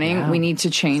ground running. Yeah. We need to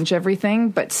change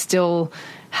everything, but still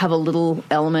have a little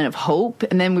element of hope.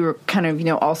 And then we were kind of,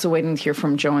 also waiting to hear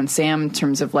from Joe and Sam in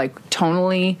terms of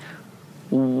tonally,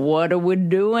 what are we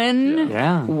doing?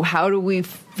 Yeah. How do we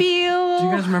feel? Do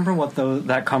you guys remember what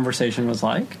that conversation was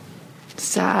like?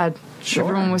 Sad. Sure.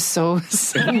 Everyone was so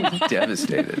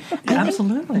devastated.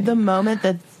 Absolutely. The moment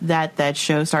that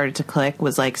show started to click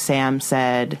was Sam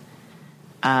said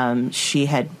she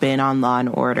had been on Law &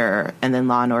 Order, and then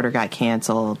Law & Order got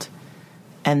canceled.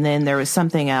 And then there was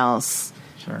something else.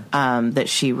 that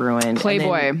she ruined.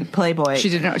 Playboy. Playboy. She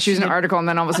did not. She was in an article, and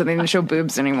then all of a sudden they didn't show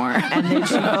boobs anymore. And then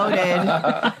she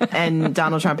voted, and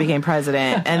Donald Trump became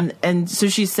president. And so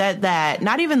she said that,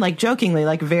 not even like jokingly,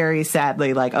 like very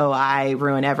sadly, like, oh, I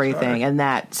ruin everything. And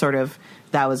that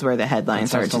was where the headline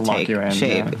started to take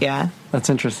shape. Yeah. That's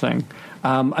interesting.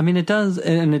 I mean, it does,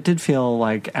 and it did feel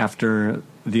like after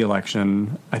the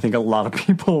election, I think a lot of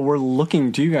people were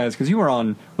looking to you guys, because you were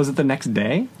on, was it the next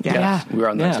day? Yeah. We were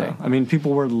on the next day. I mean,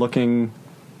 people were looking,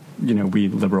 we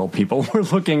liberal people were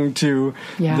looking to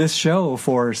this show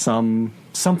for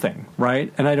something,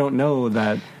 right? And I don't know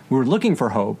that we were looking for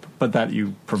hope, but that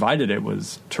you provided it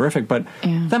was terrific. But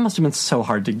that must have been so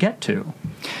hard to get to.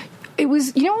 It was,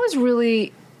 it was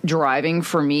really driving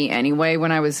for me anyway.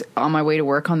 When I was on my way to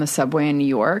work on the subway in New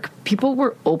York, people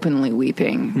were openly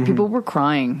weeping. Mm-hmm. People were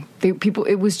crying.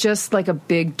 It was just like a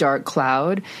big dark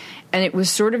cloud. And it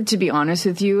was sort of, to be honest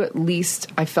with you, at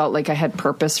least I felt like I had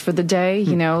purpose for the day,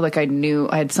 like I knew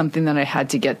I had something that I had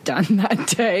to get done that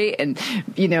day. And,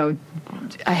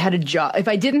 I had a job. If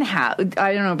I didn't have,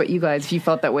 I don't know about you guys, if you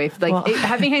felt that way,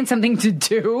 having something to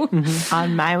do. Mm-hmm.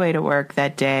 On my way to work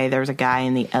that day, there was a guy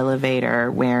in the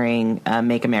elevator wearing a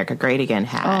Make America Great Again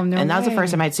hat. Oh, no and that was the way.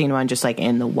 first time I'd seen one just like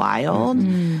in the wild.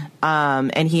 Mm-hmm.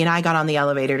 And he and I got on the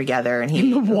elevator together, and he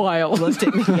in the wild looked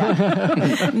at me.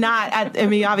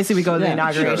 Obviously we go to the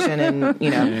inauguration,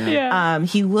 and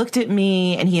he looked at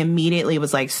me, and he immediately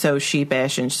was like so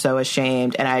sheepish and so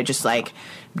ashamed, and I just like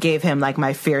gave him like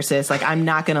my fiercest, like, I'm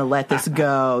not going to let this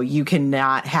go. You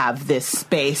cannot have this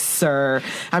space, sir.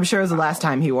 I'm sure it was the last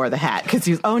time he wore the hat, because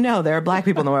he was, oh no, there are black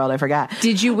people in the world. I forgot.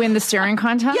 Did you win the staring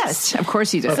contest? Yes. Of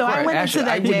course you did. So I went into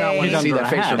that day. I would not want to see that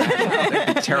face from that.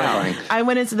 That'd be terrifying. I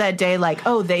went into that day like,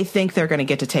 oh, they think they're going to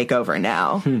get to take over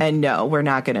now. And no, we're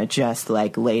not going to just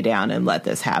like lay down and let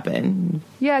this happen.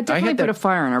 Yeah, it definitely put a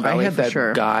fire in our belly. I had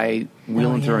that guy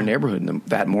wheeling through our neighborhood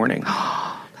that morning.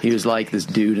 He was like this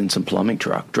dude in some plumbing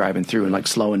truck driving through and like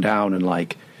slowing down and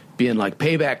like being like,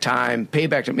 payback time.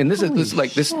 And this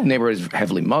neighborhood is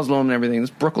heavily Muslim and everything.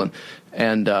 It's Brooklyn.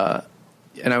 And I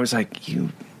was like,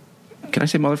 can I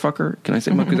say motherfucker? Can I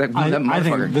say motherfucker? I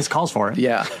think this calls for it.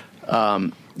 Yeah.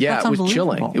 It was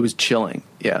chilling. It was chilling.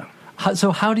 Yeah.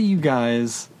 So how do you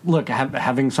guys look,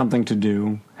 having something to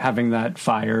do, having that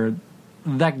fire,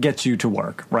 that gets you to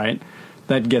work, right?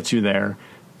 That gets you there.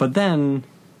 But then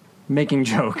making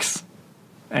jokes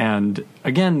and,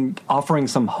 again, offering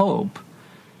some hope.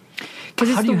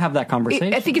 How do you have that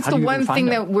conversation? I think it's the one thing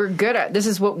that we're good at. This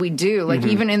is what we do. Like,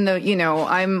 even in the,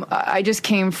 I just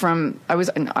came from, I was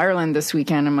in Ireland this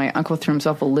weekend, and my uncle threw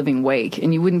himself a living wake,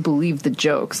 and you wouldn't believe the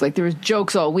jokes. Like, there was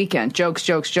jokes all weekend.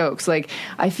 Jokes. Like,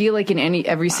 I feel like in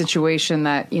every situation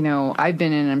that, I've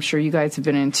been in, I'm sure you guys have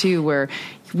been in too, where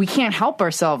we can't help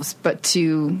ourselves but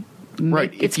to...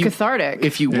 Right. It's cathartic.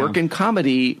 If you work in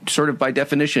comedy, sort of by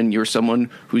definition, you're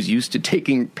someone who's used to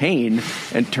taking pain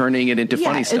and turning it into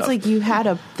funny stuff. It's like you had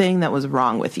a thing that was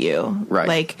wrong with you. Right.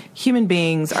 Like, human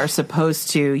beings are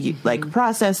supposed to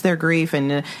process their grief,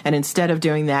 and instead of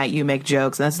doing that, you make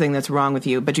jokes, and that's the thing that's wrong with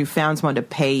you. But you found someone to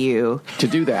pay you to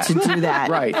do that.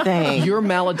 Right. Thing. Your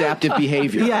maladaptive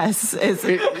behavior. Yes, it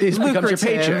becomes your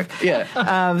paycheck.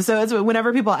 Yeah. So it's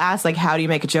whenever people ask like, how do you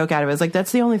make a joke out of it? It's like,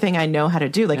 that's the only thing I know how to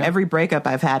do. Like every breakup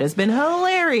I've had has been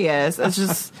hilarious. It's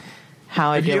just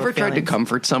how I Have you ever tried to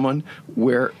comfort someone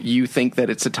where you think that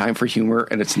it's a time for humor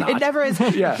and it's not? It never is.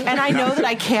 Yeah. And I know that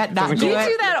I can't not do it.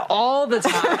 You do that all the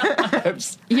time.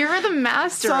 You're the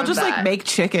master. So I'll just like make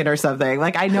chicken or something.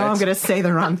 Like, I know I'm going to say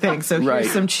the wrong thing. So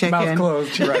here's some chicken. Mouth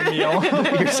closed. Meal.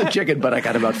 Here's some chicken, but I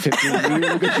got about 15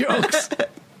 really good jokes.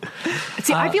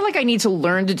 See, I feel like I need to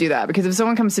learn to do that, because if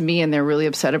someone comes to me and they're really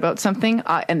upset about something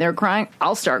and they're crying,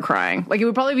 I'll start crying. Like, it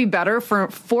would probably be better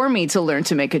for me to learn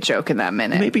to make a joke in that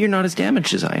minute. Maybe you're not as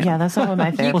damaged as I am. Yeah, that's not what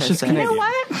my therapist said. You know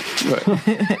what?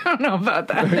 I don't know about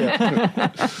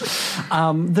that.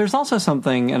 There's also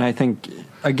something, and I think,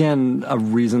 again, a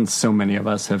reason so many of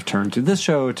us have turned to this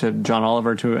show, to John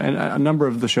Oliver, to a number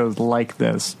of the shows like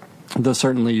this, though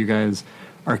certainly you guys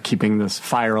are keeping this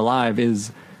fire alive,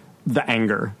 is the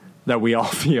anger that we all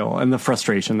feel and the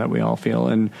frustration that we all feel,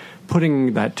 and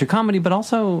putting that to comedy, but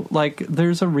also like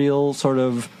there's a real sort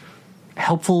of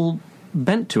helpful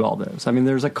bent to all this. I mean,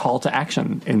 there's a call to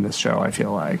action in this show, I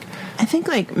feel like. I think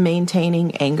like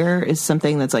maintaining anger is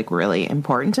something that's like really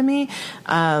important to me.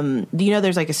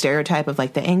 There's like a stereotype of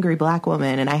like the angry black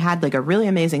woman, and I had like a really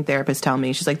amazing therapist tell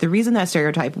me, she's like, the reason that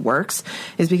stereotype works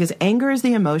is because anger is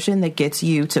the emotion that gets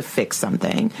you to fix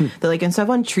something. That like, when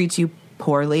someone treats you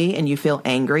poorly and you feel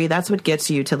angry, that's what gets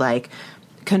you to like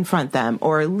confront them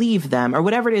or leave them or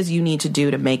whatever it is you need to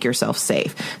do to make yourself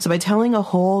safe. So by telling a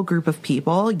whole group of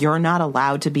people you're not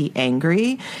allowed to be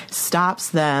angry stops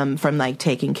them from like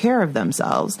taking care of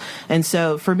themselves. And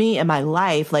so for me in my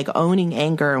life, like owning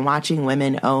anger and watching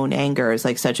women own anger is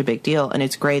like such a big deal. And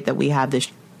it's great that we have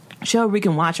this show where we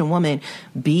can watch a woman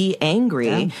be angry.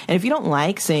 Yeah. And if you don't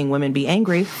like seeing women be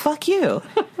angry, fuck you.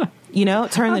 You know,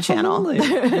 turn the channel.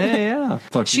 Yeah.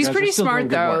 Look, she's pretty smart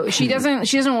though. She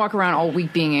doesn't walk around all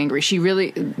week being angry. She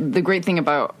really, the great thing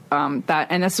about that,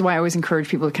 and that's why I always encourage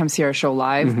people to come see our show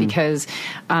live because,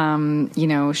 you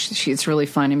know, it's really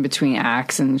fun in between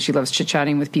acts and she loves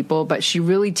chit-chatting with people, but she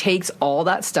really takes all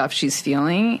that stuff she's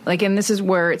feeling. Like, and this is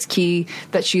where it's key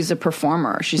that she's a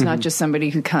performer. She's not just somebody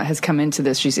who has come into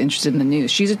this. She's interested in the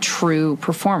news. She's a true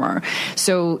performer.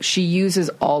 So she uses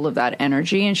all of that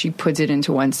energy and she puts it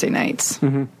into Wednesday nights.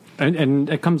 And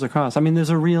it comes across. I mean, there's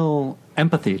a real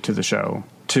empathy to the show,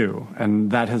 too.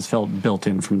 And that has felt built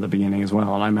in from the beginning as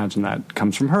well. And I imagine that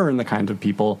comes from her and the kind of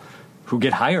people who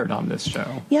get hired on this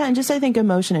show. Yeah, and just I think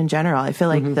emotion in general. I feel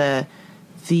like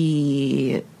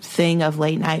the thing of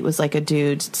late night was like a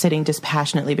dude sitting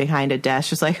dispassionately behind a desk,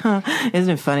 just like, isn't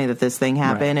it funny that this thing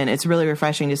happened? Right. And it's really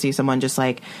refreshing to see someone just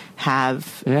like have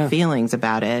feelings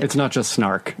about it. It's not just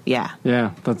snark. Yeah.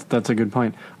 Yeah, that's a good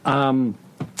point.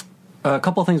 A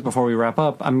couple of things before we wrap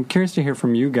up. I'm curious to hear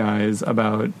from you guys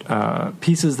about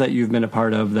pieces that you've been a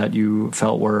part of that you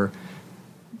felt were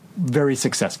very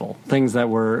successful. Things that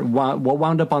were what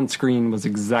wound up on screen was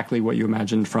exactly what you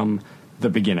imagined from the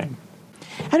beginning.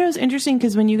 I know it's interesting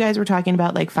because when you guys were talking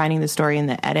about like finding the story in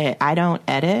the edit, I don't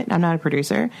edit. I'm not a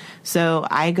producer. So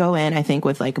I go in, I think,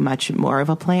 with like much more of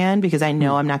a plan because I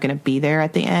know I'm not going to be there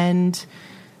at the end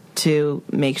to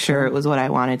make sure it was what I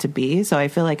wanted to be. So I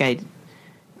feel like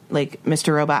like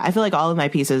Mr. Robot, I feel like all of my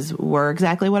pieces were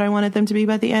exactly what I wanted them to be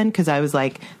by the end because I was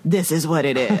like, this is what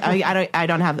it is. I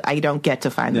don't get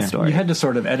to find the story. You had to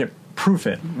sort of edit proof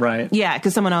it, right? Yeah,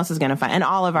 because someone else is going to find, and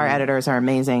all of our editors are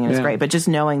amazing and it's great. But just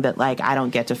knowing that like I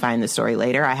don't get to find the story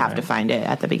later, I have to find it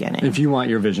at the beginning. If you want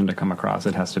your vision to come across,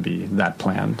 it has to be that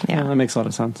planned. Yeah, that makes a lot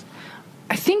of sense.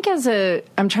 I think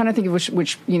I'm trying to think of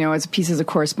which you know, as a piece as a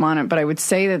correspondent, but I would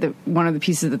say that one of the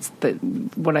pieces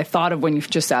what I thought of when you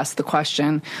just asked the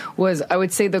question was, I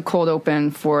would say the cold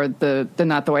open for the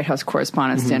Not the White House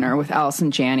Correspondents' Dinner with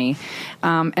Allison Janney.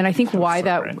 And I think why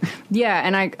that,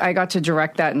 and I got to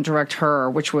direct that and direct her,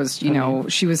 which was, you know,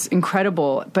 she was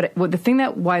incredible. But the thing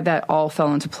why that all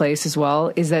fell into place as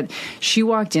well is that she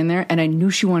walked in there and I knew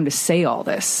she wanted to say all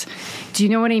this. Do you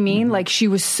know what I mean? Like she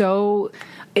was so...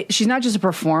 she's not just a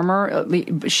performer.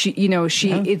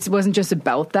 It wasn't just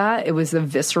about that. It was a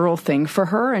visceral thing for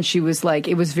her, and she was like,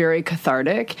 it was very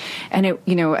cathartic. And it,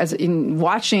 you know, as in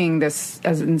watching this,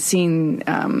 as in seeing,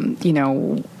 you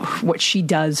know, what she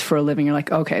does for a living, you're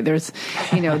like, okay, there's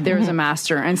a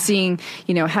master, and seeing,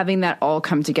 you know, having that all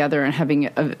come together and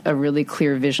having a really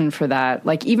clear vision for that.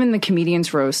 Like even the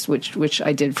comedians roast, which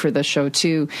I did for the show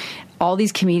too. All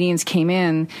these comedians came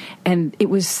in and they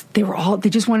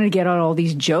just wanted to get out all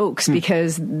these jokes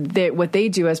because what they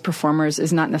do as performers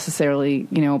is not necessarily,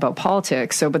 you know, about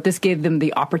politics. But this gave them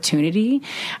the opportunity.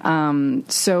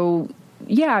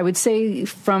 Yeah, I would say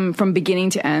from beginning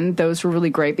to end, those were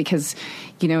really great because,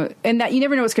 you know, and that you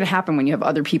never know what's going to happen when you have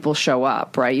other people show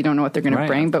up, right? You don't know what they're going to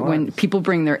bring, but when people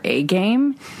bring their A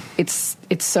game, it's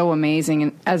so amazing.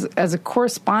 And as a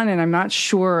correspondent, I'm not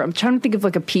sure. I'm trying to think of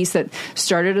like a piece that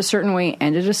started a certain way,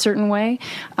 ended a certain way,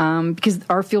 because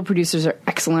our field producers are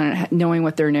excellent at knowing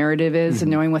what their narrative is and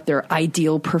knowing what their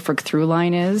ideal perfect through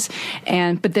line is.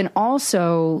 But then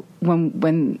also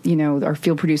when you know our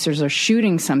field producers are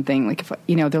shooting something, like if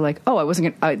you know they're like, oh, I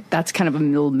wasn't gonna. That's kind of a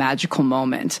little magical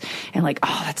moment, and like,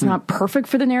 oh, that's not perfect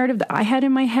for the narrative that I had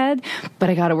in my head, but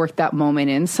I got to work that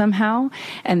moment in somehow.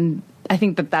 And I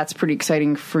think that's pretty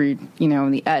exciting for, you know,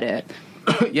 the edit.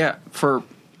 Yeah,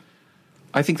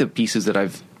 I think the pieces that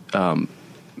I've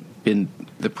been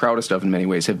the proudest of in many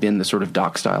ways have been the sort of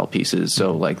doc-style pieces.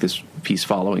 So like this piece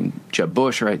following Jeb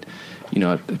Bush, right? You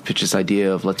know, it pitched this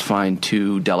idea of let's find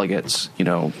two delegates, you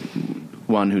know,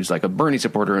 one who's like a Bernie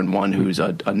supporter and one who's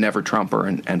a never Trumper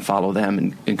and follow them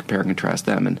and compare and contrast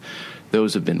them. And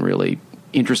those have been really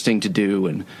interesting to do.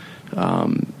 And,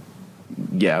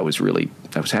 it was really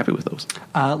happy with those.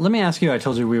 Let me ask you, I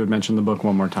told you we would mention the book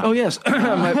one more time. Oh, yes.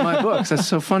 my books. That's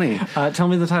so funny. Tell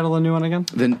me the title of the new one again.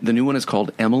 The new one is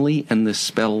called Emily and the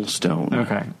Spellstone.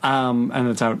 Okay. And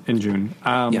it's out in June.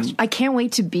 Yes. I can't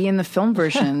wait to be in the film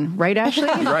version, right, Ashley?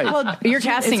 Right. Well, You're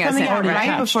casting it's us coming in, out right? right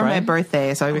Cast, before my right?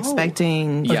 birthday, so I'm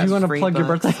expecting. Yes. Do you want to free plug your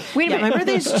books. birthday? Wait a Yeah, minute. my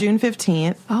birthday is June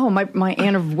 15th. Oh, my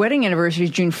wedding anniversary is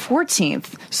June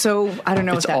 14th. So I don't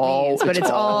know It's what that all- means, but it's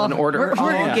all in order. We're, Oh,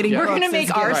 yeah. getting we're books going to is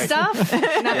make our good.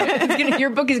 stuff. Your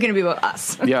book is going to be about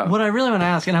us. Yeah. What I really want to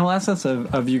ask, and I will ask this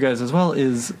of you guys as well,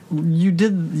 is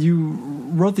you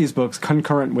wrote these books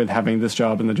concurrent with having this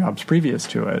job and the jobs previous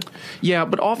to it. Yeah,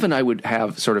 but often I would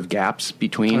have sort of gaps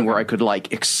between where I could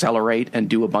like accelerate and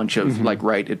do a bunch of like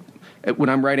write it. When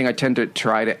I'm writing, I tend to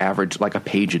try to average like a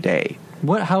page a day.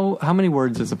 What? How many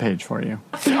words is a page for you?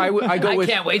 I go with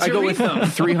can't wait to I go read with them.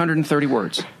 330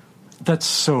 words. That's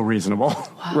so reasonable.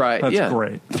 Right. That's yeah.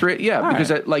 great.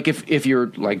 Because right. like if you're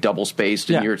like double spaced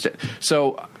and Yeah. you're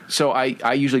so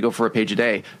I usually go for a page a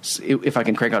day. If I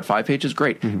can crank out 5 pages,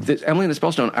 great. This, Emily and the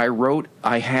Spellstone,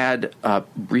 I had a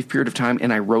brief period of time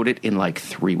and I wrote it in like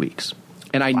 3 weeks.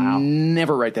 And I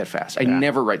never write that fast. I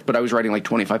never write, but I was writing like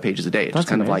 25 pages a day. It just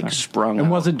kind of amazing. like sprung And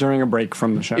out. was it during a break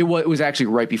from the show? It was actually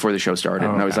right before the show started,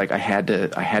 and I was okay. like, I had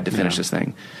to finish this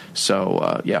thing.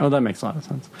 So yeah. Oh, that makes a lot of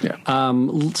sense. Yeah.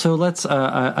 So let's.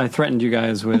 I threatened you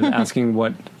guys with asking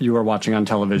what you are watching on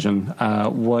television.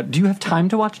 What do you have time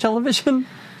to watch television?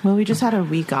 Well, we just had a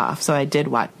week off, so I did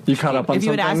watch. You caught up on If you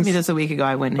some had asked things? me this a week ago,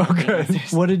 I wouldn't have any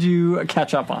answers. What did you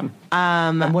catch up on?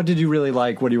 And what did you really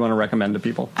like? What do you want to recommend to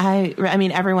people? I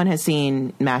mean, everyone has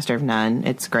seen Master of None.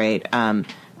 It's great.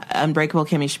 Unbreakable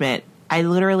Kimmy Schmidt. I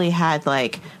literally had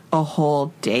like a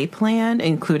whole day planned,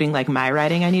 including like my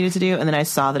writing I needed to do, and then I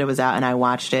saw that it was out, and I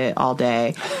watched it all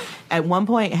day. At one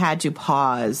point, had to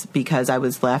pause because I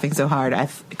was laughing so hard I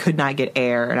could not get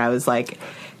air, and I was like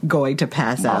going to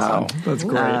pass out. That's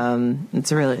great.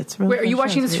 It's really. Wait, are you fun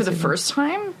watching show. this for the first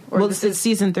time? Or Well, this it's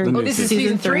season 3. Oh, this is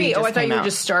season 3. Oh, I just thought came you were out.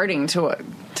 just starting to.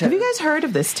 Have you guys heard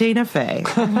of this Tina Fey?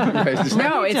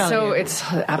 No, telling you. it's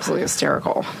absolutely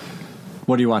hysterical.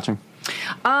 What are you watching?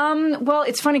 Well,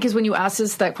 it's funny because when you asked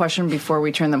us that question before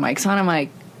we turned the mics on, I'm like,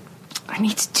 I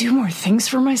need to do more things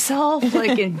for myself,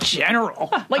 like in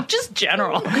general, like just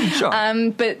general. Sure.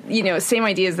 But same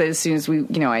ideas that as soon as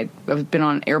I've been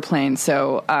on an airplane,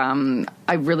 so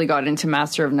I really got into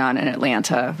Master of None and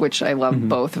Atlanta, which I love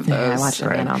both of those. Yeah, I watched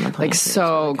Atlanta on the plane. Like too.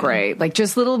 so great, like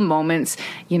just little moments,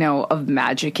 of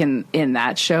magic in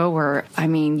that show where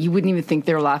you wouldn't even think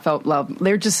they're laugh out loud.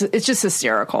 It's just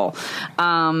hysterical,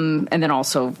 and then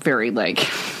also very like.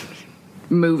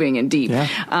 Moving and deep. Yeah.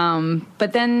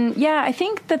 But then, I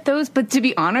think that but to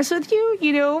be honest with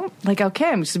you, okay,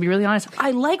 I'm just to be really honest,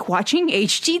 I like watching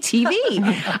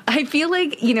HGTV. I feel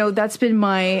like, that's been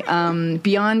my,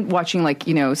 beyond watching like,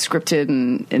 scripted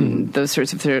and those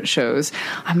sorts of shows,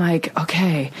 I'm like,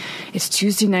 okay, it's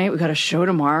Tuesday night, we got a show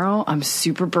tomorrow, I'm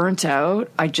super burnt out,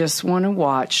 I just want to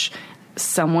watch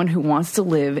someone who wants to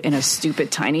live in a stupid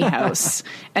tiny house.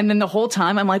 And then the whole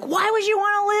time I'm like, why would you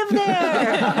want to live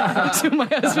there? So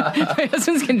my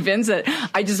husband's convinced that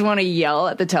I just want to yell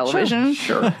at the television.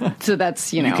 Sure. So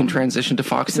that's, You can transition to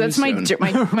Fox so News that's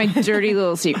soon. my dirty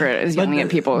little secret is yelling at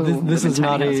people who This live is in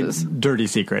not tiny a houses. dirty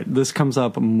secret. This comes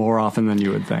up more often than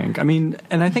you would think. I mean,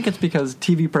 and I think it's because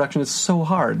TV production is so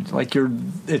hard. Like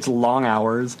it's long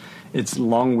hours, it's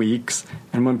long weeks,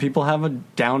 and when people have a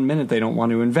down minute, they don't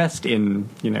want to invest in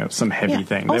some heavy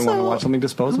thing. They Also, want to watch something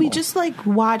disposable. We just like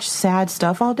watch sad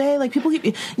stuff all day. Like people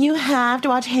keep, you have to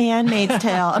watch Handmaid's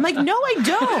Tale. I'm like, no, I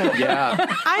don't.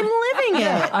 Yeah. I'm living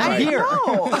it. I'm here.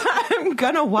 know. I'm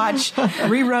gonna watch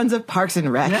reruns of Parks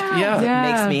and Rec. Yeah.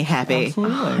 It makes me happy.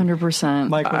 Absolutely. 100%.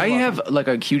 Mike, what I about- have like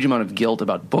a huge amount of guilt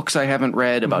about books I haven't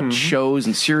read, about shows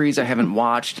and series I haven't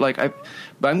watched. I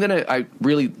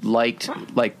really liked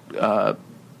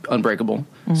Unbreakable,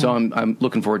 so I'm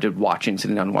looking forward to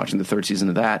sitting down and watching the 3rd season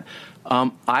of that.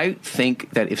 I think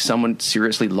that if someone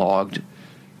seriously logged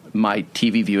my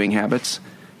TV viewing habits,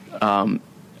 I'm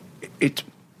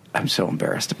so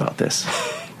embarrassed about this.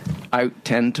 I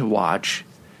tend to watch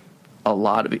a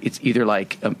lot of it. It's either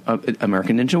like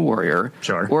American Ninja Warrior,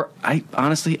 Sure. or I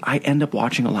end up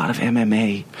watching a lot of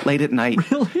MMA late at night.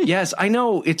 Really? Yes, I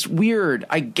know it's weird.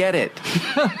 I get it.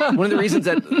 One of the reasons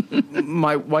that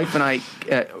my wife and I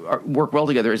work well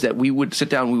together is that we would sit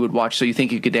down, we would watch So You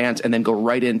Think You Could Dance, and then go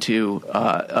right into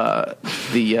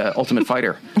the Ultimate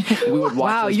Fighter. We would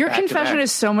watch. Wow, those your back to confession back.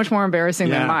 is so much more embarrassing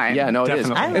Yeah. than mine. Yeah, no, it is.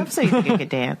 Definitely. I love So You Think You Could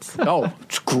Dance. Oh,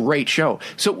 it's a great show.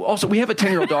 So also we have a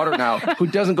 10-year-old daughter now who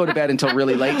doesn't go to bed until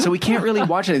really late, so we can't really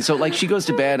watch anything. So like she goes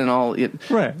to bed and all.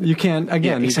 Right. You can't,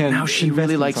 again, you except can't now she invest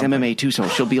really in likes something. MMA too, so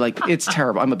she'll be like, it's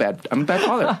terrible. I'm a bad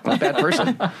father. I'm a bad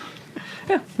person.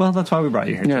 Well, that's why we brought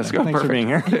you here. Yeah, today. let's go. Thanks for being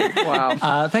here.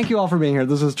 Wow. Thank you all for being here.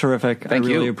 This is terrific. Thank I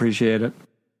really you. appreciate it.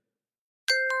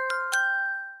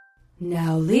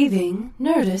 Now leaving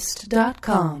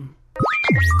Nerdist.com.